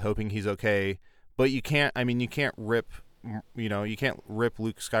my breath hoping he's okay, but you can't rip Luke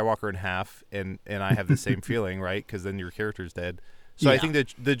Skywalker in half and I have the same feeling, right? Because then your character's dead. So yeah. I think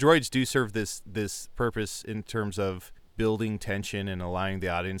that the droids do serve this purpose in terms of building tension and allowing the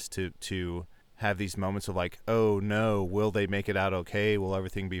audience to have these moments of like, oh no, will they make it out okay? Will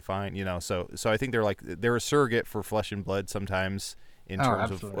everything be fine? So I think they're a surrogate for flesh and blood sometimes in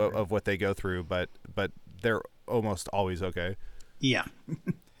terms of what they go through, but they're almost always okay. Yeah.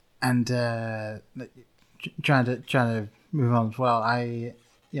 And trying to move on as well. I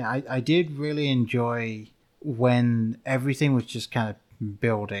did really enjoy when everything was just kind of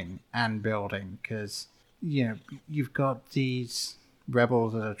building because you've got these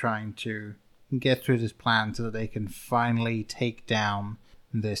rebels that are trying to get through this plan so that they can finally take down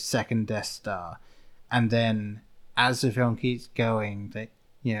this second Death Star, and then as the film keeps going, they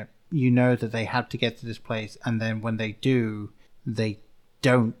that they have to get to this place, and then when they do, they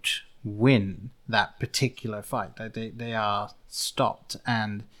don't win that particular fight. They are stopped,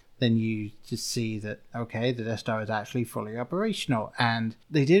 and then you just see that, okay, the Death Star is actually fully operational. And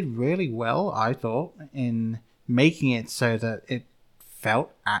they did really well, I thought, in making it so that it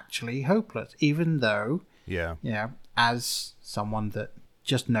felt actually hopeless, even though, as someone that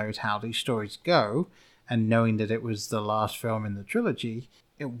just knows how these stories go, and knowing that it was the last film in the trilogy,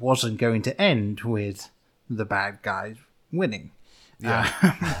 it wasn't going to end with the bad guys winning. Yeah.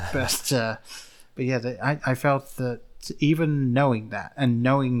 But yeah, I felt that even knowing that and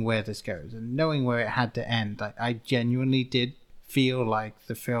knowing where this goes and knowing where it had to end, I genuinely did feel like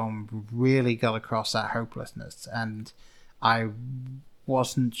the film really got across that hopelessness, and I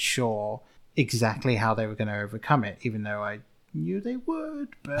wasn't sure exactly how they were going to overcome it, even though I knew they would.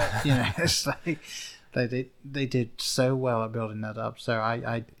 But it's like they did so well at building that up. So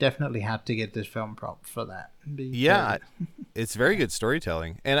I definitely had to give this film props for that. Yeah, it's very good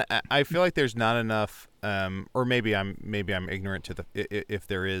storytelling, and I feel like there's not enough, or maybe I'm ignorant to if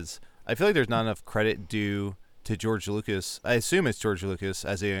there is. I feel like there's not enough credit due to George Lucas. I assume it's George Lucas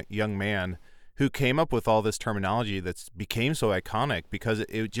as a young man who came up with all this terminology that's became so iconic because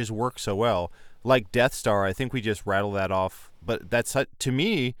it just works so well. Like Death Star, I think we just rattled that off, but that's to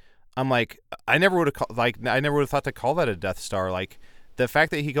me, I'm like, I never would have thought to call that a Death Star. Like the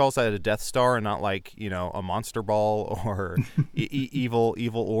fact that he calls that a Death Star and not like, you know, a monster ball or evil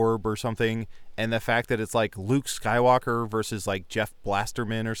orb or something, and the fact that it's like Luke Skywalker versus like Jeff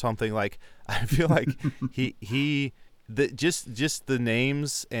Blasterman or something, like I feel like just the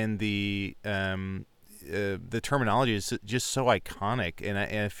names and the terminology is just so iconic, and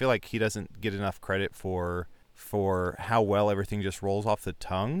I feel like he doesn't get enough credit for how well everything just rolls off the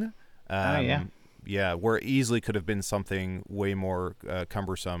tongue. Yeah, where it easily could have been something way more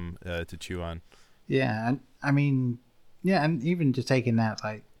cumbersome to chew on. Yeah, and I mean, yeah, and even just taking that,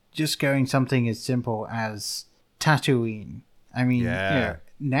 like, just going something as simple as Tatooine. I mean, Yeah. you know,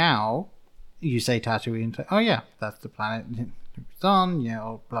 now you say Tatooine, oh yeah, that's the planet it's on, you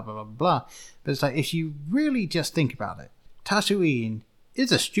know, blah, blah, blah, blah. But it's like, if you really just think about it, Tatooine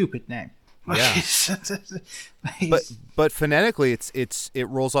is a stupid name. Yeah. but phonetically it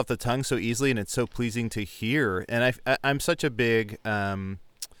rolls off the tongue so easily, and it's so pleasing to hear. And I'm such a big fan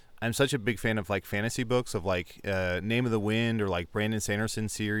of like fantasy books, of like Name of the Wind or like Brandon Sanderson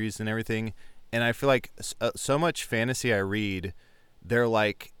series and everything. And I feel like so much fantasy I read, they're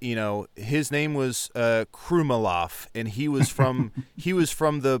like, you know, his name was Krumaloff, and he was from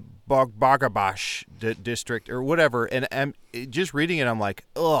the Bagabash district or whatever. And I'm just reading it, I'm like,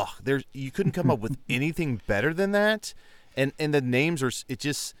 ugh, you couldn't come up with anything better than that. And the names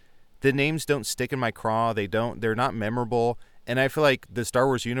the names don't stick in my craw. They're not memorable. And I feel like the Star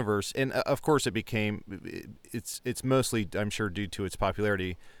Wars universe, and of course it's mostly, I'm sure, due to its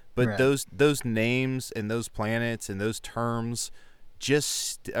popularity, but right. those names and those planets and those terms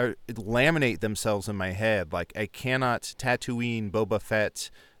just laminate themselves in my head. Like I cannot Tatooine, Boba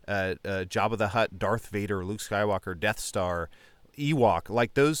Fett, Jabba the Hutt, Darth Vader, Luke Skywalker, Death Star, Ewok,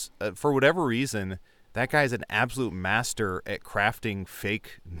 like those, for whatever reason, that guy's an absolute master at crafting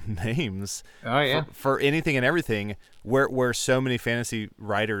fake names. Oh yeah, for anything and everything, where so many fantasy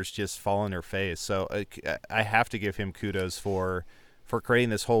writers just fall on their face. So I have to give him kudos for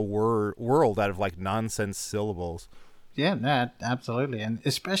creating this whole world out of like nonsense syllables. Yeah, no, absolutely. And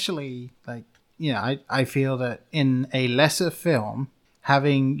especially, like, you know, I feel that in a lesser film,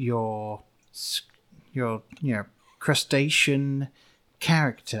 having your you know, crustacean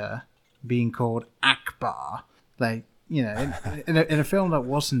character being called Akbar, like, you know, in a film that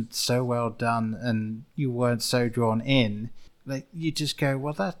wasn't so well done and you weren't so drawn in, like, you just go,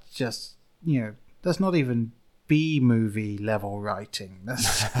 well, that's just, you know, that's not even B-movie level writing.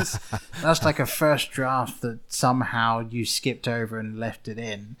 That's like a first draft that somehow you skipped over and left it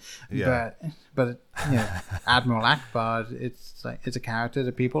in. Yeah. But you know, Admiral Akbar, it's a character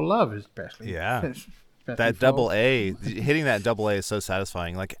that people love, especially. Yeah. That double A, hitting that double A is so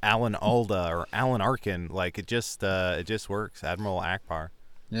satisfying. Like Alan Alda or Alan Arkin, like it just works. Admiral Akbar.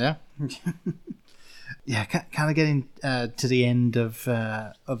 Yeah. Yeah, kind of getting to the end of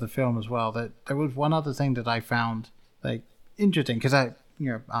the film as well. That there was one other thing that I found like interesting, because I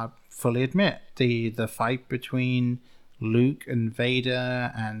fully admit the fight between Luke and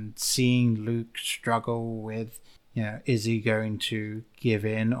Vader, and seeing Luke struggle with, you know, is he going to give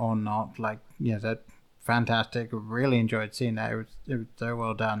in or not? Like, you know, that fantastic. Really enjoyed seeing that. It was so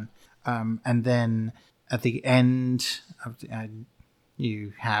well done. And then at the end of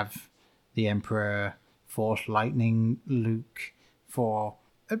you have the Emperor Force lightning Luke for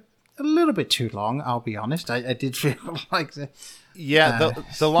a little bit too long, I'll be honest. I did feel like the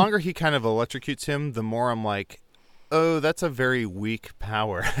longer he kind of electrocutes him, the more I'm like, oh, that's a very weak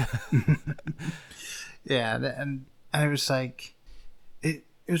power. Yeah, and it was like it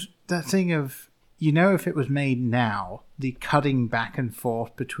was that thing of, you know, if it was made now, the cutting back and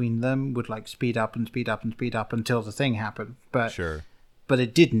forth between them would like speed up and speed up and speed up until the thing happened. But sure. But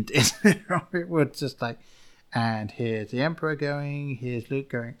it didn't. It was just like, and here's the Emperor going, here's Luke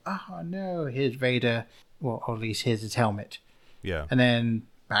going, oh no, here's Vader, well, or at least here's his helmet. Yeah. And then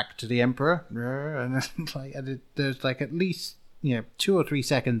back to the Emperor, and then like, there's like at least, you know, 2 or 3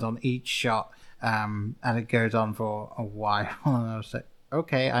 seconds on each shot, and it goes on for a while. And I was like,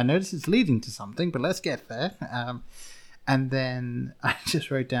 okay, I know this is leading to something, but let's get there. And then I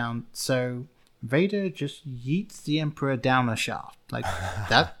just wrote down, so Vader just yeets the Emperor down a shaft. Like,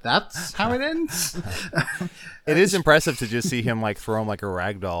 that's how it ends? It is impressive to just see him like throw him like a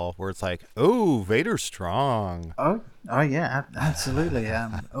rag doll, where it's like, oh, Vader's strong. Oh yeah, absolutely.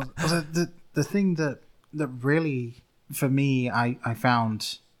 The thing that really, for me, I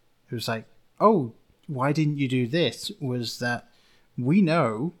found, it was like, oh, why didn't you do this? Was that we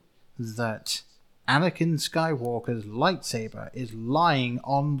know that Anakin Skywalker's lightsaber is lying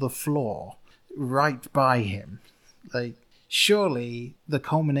on the floor right by him. Like, surely the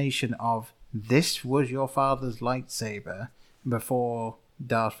culmination of this was your father's lightsaber before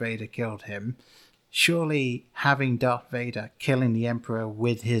Darth Vader killed him. Surely having Darth Vader killing the Emperor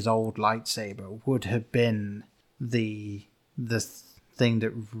with his old lightsaber would have been the thing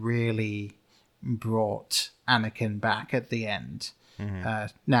that really brought Anakin back at the end.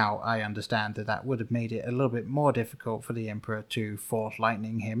 Now, I understand that would have made it a little bit more difficult for the Emperor to Force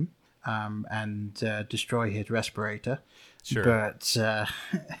Lightning him and destroy his respirator. Sure. But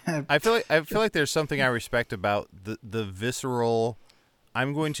I feel like there's something I respect about the visceral,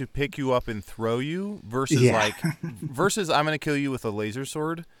 I'm going to pick you up and throw you versus versus I'm going to kill you with a laser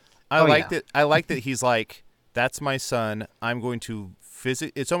sword. I like that he's like, that's my son. I'm going to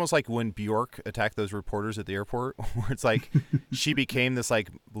it's almost like when Bjork attacked those reporters at the airport, where it's like she became this like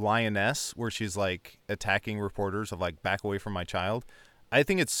lioness where she's like attacking reporters of like, back away from my child. I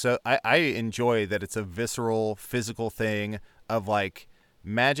think it's so I enjoy that it's a visceral physical thing of like,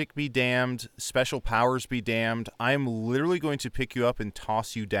 magic be damned, special powers be damned. I'm literally going to pick you up and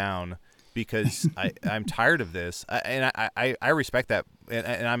toss you down because I'm tired of this. I respect that,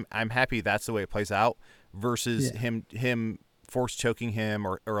 and I'm happy that's the way it plays out versus him force choking him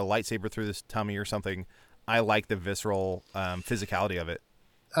or a lightsaber through his tummy or something. I like the visceral physicality of it.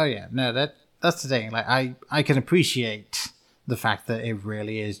 Oh yeah, no, that's the thing. Like I can appreciate the fact that it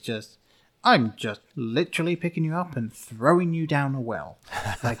really is just, I'm just literally picking you up and throwing you down a well.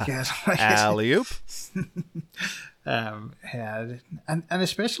 Like alley-oop. Yeah, and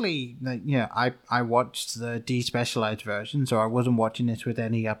especially, you know, I watched the despecialized version, so I wasn't watching it with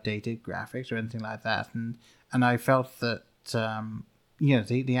any updated graphics or anything like that, and I felt that you know,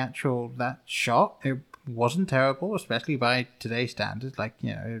 the actual, that shot, it wasn't terrible, especially by today's standards. Like,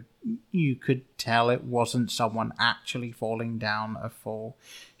 you know, you could tell it wasn't someone actually falling down a full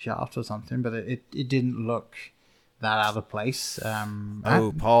shaft or something, but it didn't look that out of place.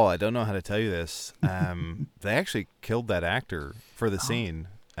 Paul, I don't know how to tell you this. They actually killed that actor for the scene.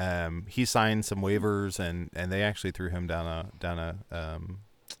 He signed some waivers, and they actually threw him down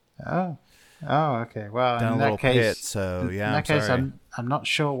a Oh, okay. Well, down in a little that case, pit. So yeah, in that case, sorry. I'm not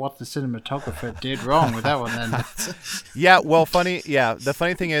sure what the cinematographer did wrong with that one. Then, yeah. Well, funny. Yeah, the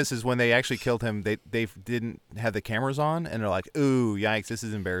funny thing is when they actually killed him, they didn't have the cameras on, and they're like, "Ooh, yikes, this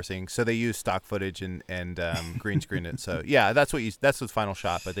is embarrassing." So they used stock footage and green screen it. So yeah, that's the final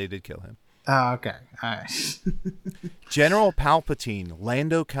shot. But they did kill him. Oh, okay. All right. General Palpatine,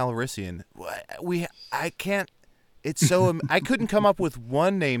 Lando Calrissian. I can't. It's so I couldn't come up with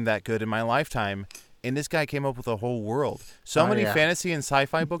one name that good in my lifetime, and this guy came up with a whole world. So many fantasy and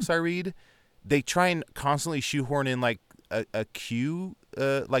sci-fi books I read, they try and constantly shoehorn in like a Q,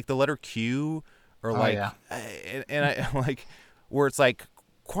 like the letter Q, or and I like where it's like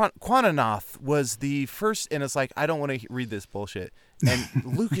Quantanoth was the first, and it's like, I don't want to read this bullshit. And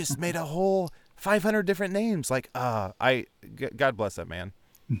Lucas made a whole 500 different names. Like, God bless that man.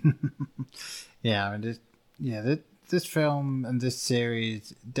 Yeah, and this film and this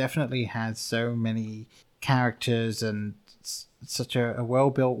series definitely has so many characters and such a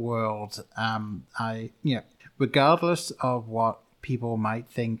well-built world. Regardless of what people might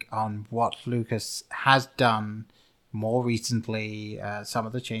think on what Lucas has done more recently, some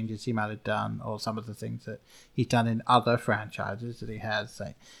of the changes he might have done, or some of the things that he's done in other franchises that he has,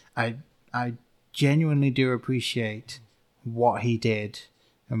 I genuinely do appreciate what he did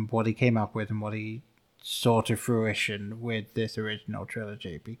and what he came up with and what he saw to fruition with this original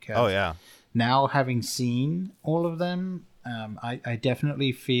trilogy, because now having seen all of them, I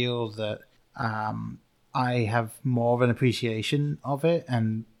definitely feel that I have more of an appreciation of it,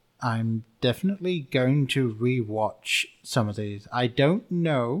 and I'm definitely going to rewatch some of these. I don't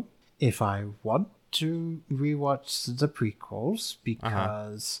know if I want to rewatch the prequels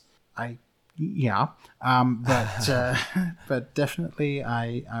because but definitely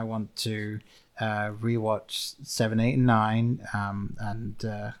I want to rewatch 7, 8, and 9,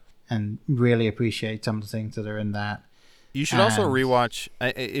 and really appreciate some of the things that are in that. You should also rewatch,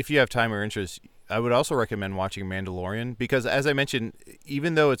 if you have time or interest. I would also recommend watching Mandalorian, because as I mentioned,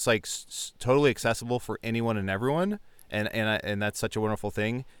 even though it's like totally accessible for anyone and everyone, and that's such a wonderful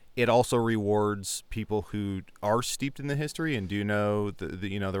thing, it also rewards people who are steeped in the history and do know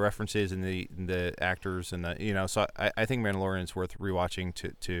the references and the actors and so I think Mandalorian is worth rewatching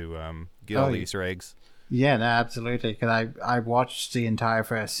to get all the Easter eggs. Yeah, no, absolutely. Because I watched the entire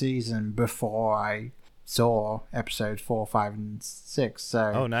first season before I saw episodes 4, 5, and 6.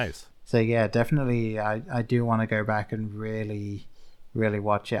 So nice. So yeah, definitely I do want to go back and really really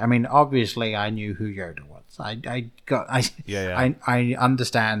watch it. I mean, obviously, I knew who Yoda was. I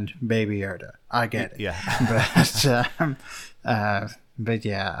understand Baby Yoda. I get it. Yeah. But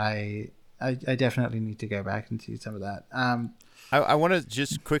yeah, I definitely need to go back and see some of that. I want to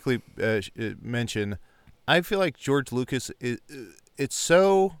just quickly mention, I feel like George Lucas it's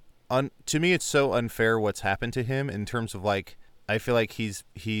so to me it's so unfair what's happened to him in terms of like I feel like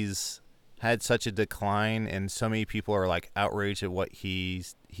he's had such a decline and so many people are like outraged at what he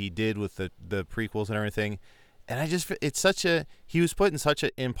did with the prequels and everything, and I just he was put in such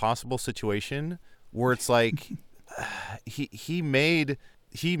an impossible situation where it's like he made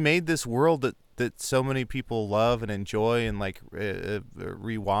this world that so many people love and enjoy and like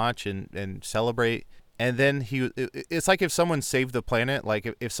rewatch and celebrate. And then it's like if someone saved the planet,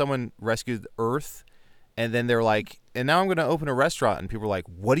 like if someone rescued Earth, and then they're like, and now I'm going to open a restaurant, and people are like,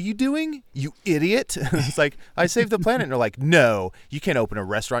 what are you doing, you idiot? It's like, I saved the planet. And they're like, no, you can't open a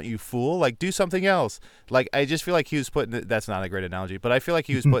restaurant, you fool. Like, do something else. Like, I just feel like he was put in, that's not a great analogy, but I feel like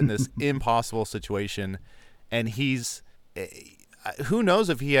he was put in this impossible situation, and who knows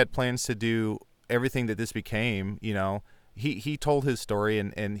if he had plans to do everything that this became, you know. He told his story,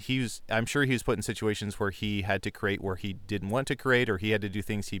 and I'm sure he was put in situations where he had to create where he didn't want to create, or he had to do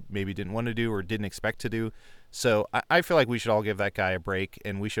things he maybe didn't want to do or didn't expect to do. So I feel like we should all give that guy a break,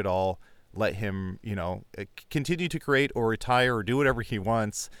 and we should all let him, you know, continue to create or retire or do whatever he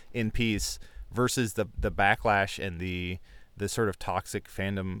wants in peace, versus the backlash and the sort of toxic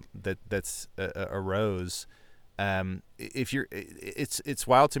fandom that's arose. It's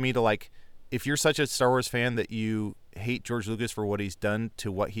wild to me to like, if you're such a Star Wars fan that you hate George Lucas for what he's done to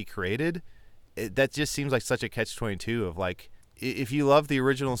what he created, that just seems like such a catch-22 of like, if you love the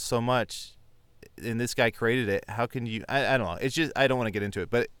original so much and this guy created it, how can you, I don't know. It's just, I don't want to get into it,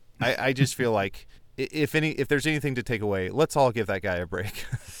 but I just feel like if there's anything to take away, let's all give that guy a break.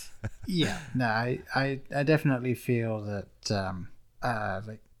 Yeah, no, I definitely feel that,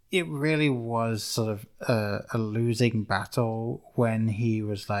 like, it really was sort of a losing battle when he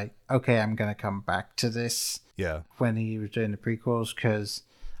was like, okay, I'm going to come back to this. Yeah. When he was doing the prequels, because,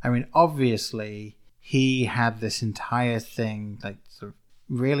 I mean, obviously he had this entire thing like sort of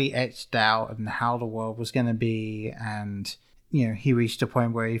really etched out and how the world was going to be. And, you know, he reached a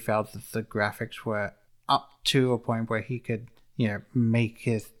point where he felt that the graphics were up to a point where he could, you know, make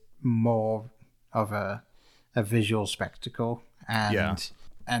it more of a visual spectacle. And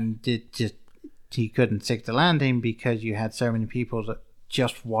he couldn't stick the landing because you had so many people that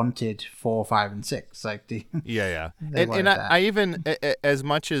just wanted 4, 5, and 6. Like and I even, as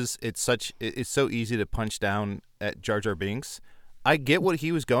much as it's so easy to punch down at Jar Jar Binks, I get what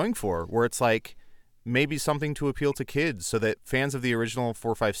he was going for, where it's like maybe something to appeal to kids, so that fans of the original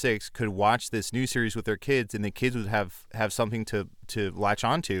 4, 5, 6 could watch this new series with their kids, and the kids would have something to latch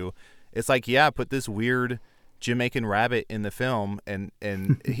onto. It's like, yeah, put this weird Jamaican rabbit in the film, and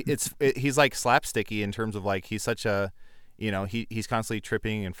he's like slapsticky in terms of like, he's such a, you know, he's constantly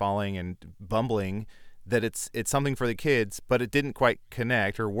tripping and falling and bumbling, that it's something for the kids, but it didn't quite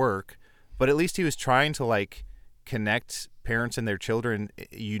connect or work. But at least he was trying to like connect parents and their children,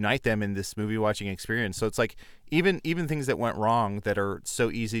 unite them in this movie watching experience. So it's like even things that went wrong that are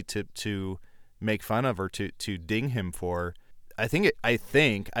so easy to make fun of or to ding him for, I think I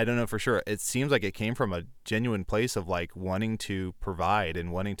don't know for sure, it seems like it came from a genuine place of like wanting to provide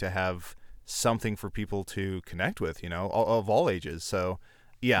and wanting to have something for people to connect with, you know, of all ages. So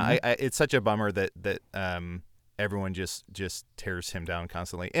yeah, it's such a bummer that everyone just tears him down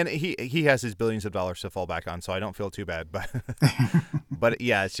constantly, and he has his billions of dollars to fall back on, so I don't feel too bad, but but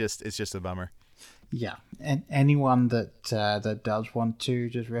yeah, it's just a bummer. Yeah, and anyone that does want to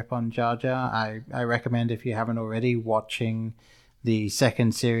just rip on Jar Jar, I recommend, if you haven't already, watching the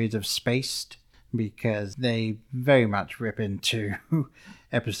second series of Spaced, because they very much rip into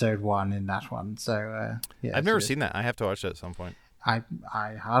episode 1 in that one. So yeah, I've never seen that. I have to watch that at some point. I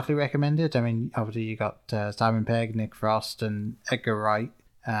hardly recommend it. I mean, obviously you got Simon Pegg, Nick Frost, and Edgar Wright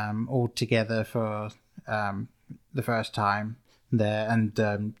all together for the first time there,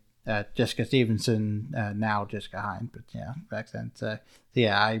 and Jessica Stevenson, now Jessica Hind, but yeah, back then. So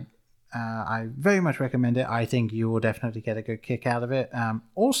yeah, I very much recommend it. I think you will definitely get a good kick out of it.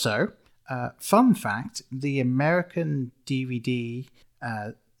 Also, fun fact: the American DVD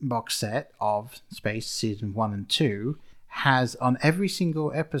box set of Space Season 1 and 2 has on every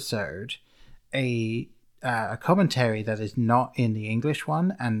single episode a commentary that is not in the English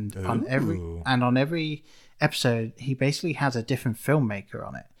one, and on every episode he basically has a different filmmaker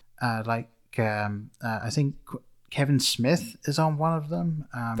on it. I think Kevin Smith is on one of them.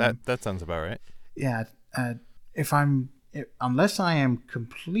 That sounds about right. Yeah, if I'm unless I am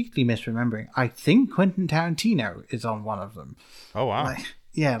completely misremembering, I think Quentin Tarantino is on one of them. Oh, wow.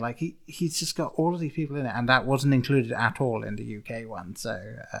 He's just got all of these people in it, and that wasn't included at all in the UK one. So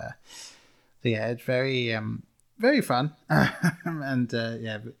yeah, it's very very fun, and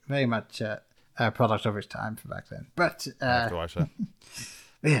very much a product of its time for back then. But I have to watch that.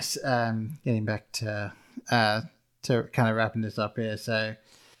 yes, getting back to kind of wrapping this up here. So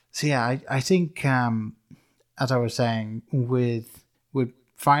yeah, I think as I was saying, with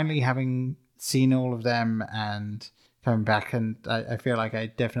finally having seen all of them and coming back, and I feel like I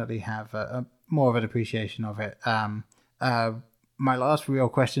definitely have a more of an appreciation of it. My last real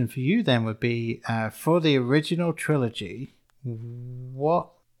question for you then would be, for the original trilogy, what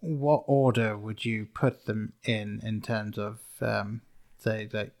order would you put them in terms of say,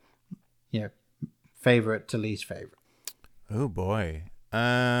 like, favorite to least favorite? Oh boy.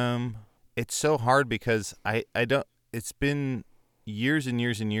 It's so hard because I don't, it's been years and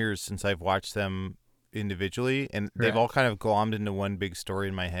years and years since I've watched them individually, and they've all kind of glommed into one big story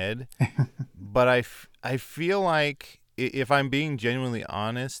in my head. But I feel like, if I'm being genuinely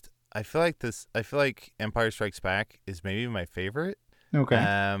honest, I feel like Empire Strikes Back is maybe my favorite. Okay.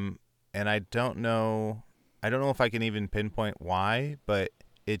 And I don't know if I can even pinpoint why, but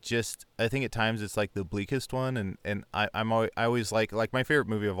it just, I think at times it's like the bleakest one, and I always like my favorite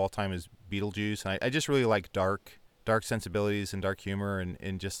movie of all time is Beetlejuice, and I just really like dark sensibilities and dark humor,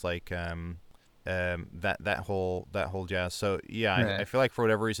 and just like that whole jazz. So yeah, Right. I feel like for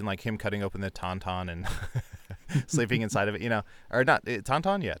whatever reason, like him cutting open the tauntaun and sleeping inside of it, or not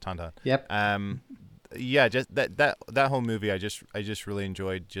tauntaun, yeah, tauntaun. Yep. Yeah, just that whole movie, I just really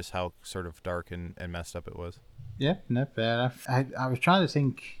enjoyed just how sort of dark and messed up it was. Yeah, no, fair enough. I was trying to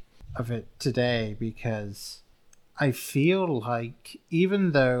think of it today because I feel like,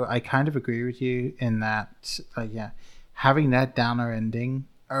 even though I kind of agree with you in that, like, yeah, having that downer ending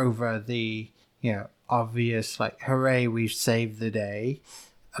over the, obvious, like, hooray, we've saved the day,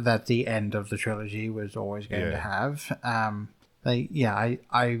 that the end of the trilogy was always going to have. I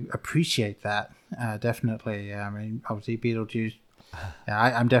appreciate that, definitely. I mean, obviously, Beetlejuice. Yeah,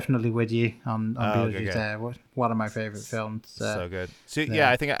 I'm definitely with you on Beetlejuice. Okay. There, one of my favorite films. So good. So yeah,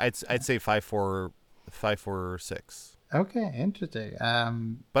 I think I'd say 5, 4, 6. Okay, interesting.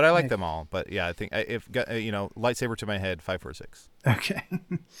 But I like them all. But yeah, I think if lightsaber to my head, 5, 4, 6. Okay,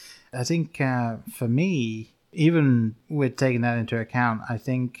 I think for me, even with taking that into account, I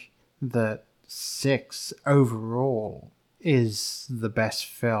think that 6 overall is the best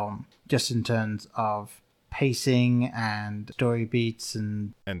film, just in terms of pacing and story beats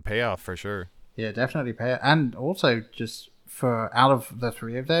and payoff for sure. Yeah, definitely payoff, and also just for out of the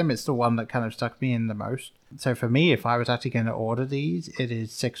 3 of them, it's the one that kind of stuck me in the most. So for me, if I was actually going to order these, it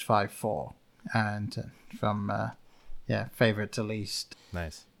is 6, 5, 4, and from favorite to least.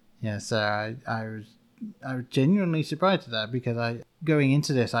 Nice. Yeah, so I was genuinely surprised at that, because going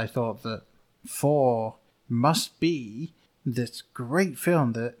into this, I thought that 4 must be this great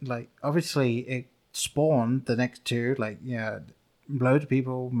film that, like, obviously it spawned the next 2, like, loads of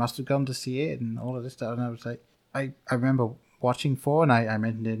people must have gone to see it and all of this stuff. And I was like, I remember watching 4, and I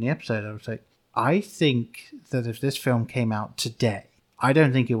mentioned it in the episode, I was like, I think that if this film came out today, I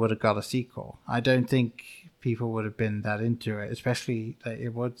don't think it would have got a sequel. I don't think people would have been that into it, especially that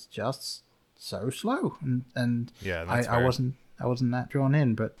it was just so slow, and yeah, that's I wasn't that drawn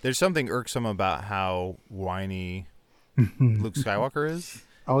in. But there's something irksome about how whiny Luke Skywalker is.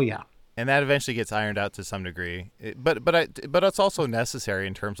 Oh yeah. And that eventually gets ironed out to some degree, but it's also necessary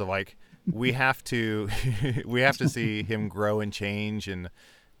in terms of, like, we have to see him grow and change and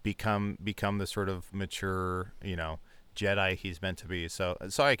become the sort of mature, Jedi he's meant to be. So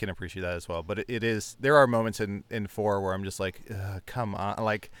I can appreciate that as well. But there are moments in 4 where I'm just like, come on,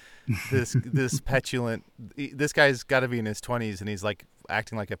 like this petulant, this guy's got to be in his 20s and he's like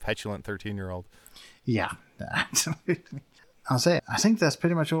acting like a petulant 13-year-old. Yeah, absolutely. I'll say, I think that's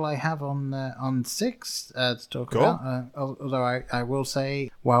pretty much all I have on 6 to talk about. Although I will say,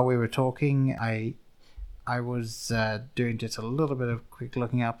 while we were talking, I was doing just a little bit of quick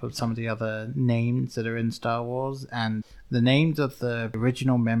looking up of some of the other names that are in Star Wars, and the names of the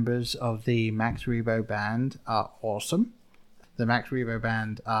original members of the Max Rebo Band are awesome. The Max Rebo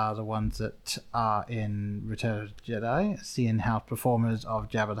Band are the ones that are in Return of the Jedi, the in-house performers of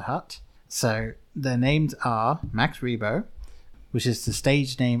Jabba the Hutt. So their names are Max Rebo, which is the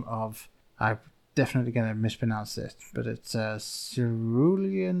stage name of, I'm definitely going to mispronounce this, but it's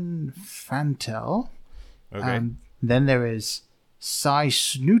Cerulean Fantel. Okay. Then there is Cy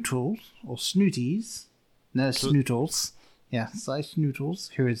Snootles, or Snooties. No, Snootles. Slice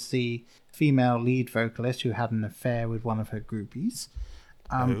Noodles, who is the female lead vocalist who had an affair with one of her groupies.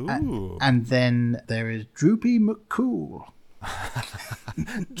 And then there is Droopy McCool.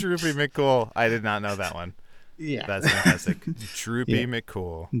 Droopy McCool. I did not know that one. Yeah. That's fantastic. Droopy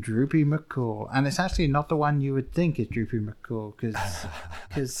McCool. Droopy McCool. And it's actually not the one you would think is Droopy McCool,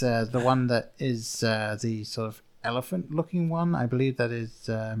 because the one that is the sort of elephant-looking one, I believe that is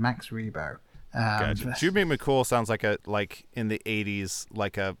Max Rebo. Gotcha. Droopy McCool sounds like in the 80s,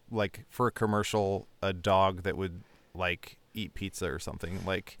 like for a commercial, a dog that would like eat pizza or something,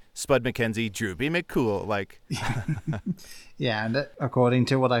 like Spud McKenzie, Droopy McCool, like. Yeah, and according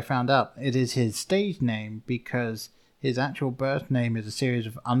to what I found out, it is his stage name because his actual birth name is a series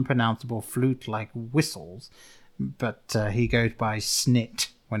of unpronounceable flute-like whistles, but he goes by Snit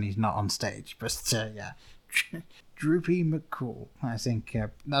when he's not on stage. But yeah, Droopy McCool. I think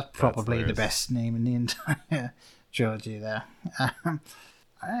that's probably the best name in the entire trilogy there.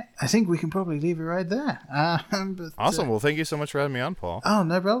 I think we can probably leave it right there. Awesome. Well, thank you so much for having me on, Paul. Oh,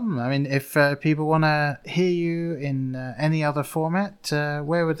 no problem. I mean, if people want to hear you in any other format,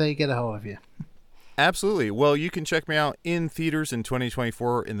 where would they get a hold of you? Absolutely. Well, you can check me out in theaters in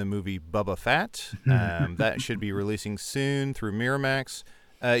 2024 in the movie Bubba Fett. That should be releasing soon through Miramax.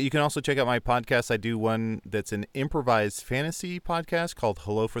 You can also check out my podcast. I do one that's an improvised fantasy podcast called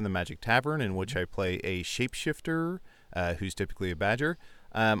Hello from the Magic Tavern, in which I play a shapeshifter who's typically a badger.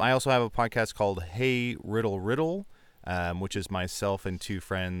 I also have a podcast called Hey Riddle Riddle, which is myself and two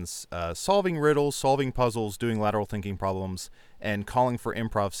friends solving riddles, solving puzzles, doing lateral thinking problems, and calling for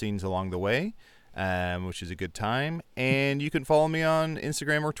improv scenes along the way, which is a good time. And you can follow me on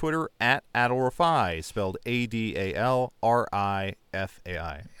Instagram or Twitter at Adalrifai, spelled ADALRIFAI.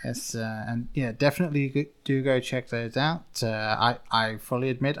 Yes, and yeah, definitely do go check those out. I fully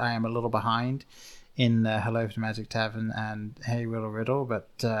admit I am a little behind in Hello to the Magic Tavern and Hey Riddle Riddle, but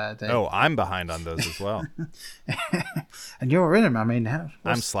I'm behind on those as well. And you're in them. I mean,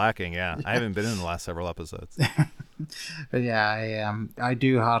 I'm slacking. Yeah, I haven't been in the last several episodes. But yeah, I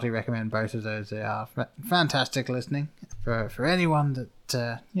do heartily recommend both of those. They are fantastic listening for anyone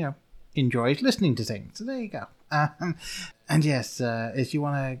that enjoys listening to things. So there you go. And yes, if you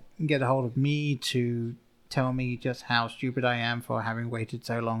want to get a hold of me to tell me just how stupid I am for having waited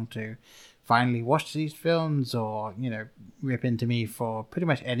so long to finally watch these films, or rip into me for pretty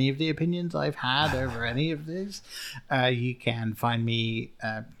much any of the opinions I've had over any of these, you can find me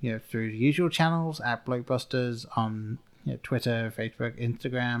through the usual channels at Blokebusters on Twitter, Facebook,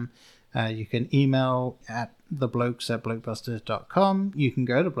 Instagram. You can email at theblokes@blokebusters.com. You can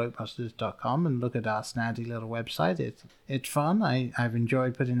go to blokebusters.com and look at our snazzy little website. It's fun. I've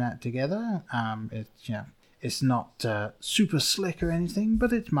enjoyed putting that together. It's not super slick or anything,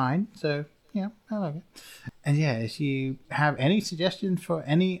 but it's mine, so yeah, I like it. And yeah, if you have any suggestions for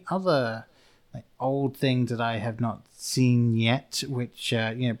any other old things that I have not seen yet, which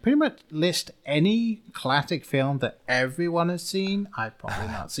pretty much list any classic film that everyone has seen, I've probably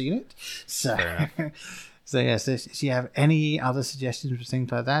not seen it. So, so yes, if you have any other suggestions for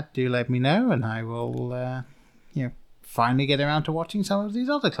things like that, do let me know, and I will finally get around to watching some of these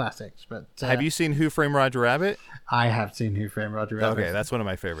other classics. But have you seen Who Framed Roger Rabbit? I have seen Who Framed Roger Rabbit. Okay, that's one of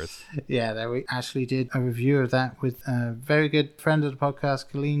my favorites. Yeah, we actually did a review of that with a very good friend of the podcast,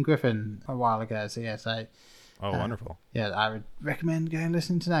 Colleen Griffin, a while ago. So yes, wonderful. Yeah, I would recommend going and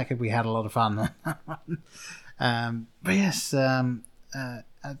listening to that because we had a lot of fun on that one. But yes,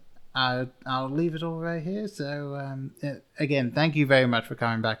 I'll leave it all right here. So again, thank you very much for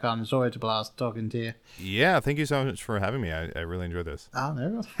coming back on. It's always a blast talking to you. Yeah, thank you so much for having me. I really enjoyed this. Oh,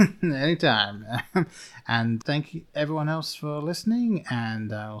 no, anytime. And thank you everyone else for listening,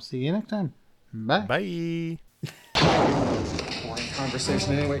 and I'll see you next time. Bye. Bye. Boring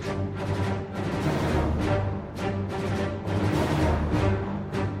conversation anyway.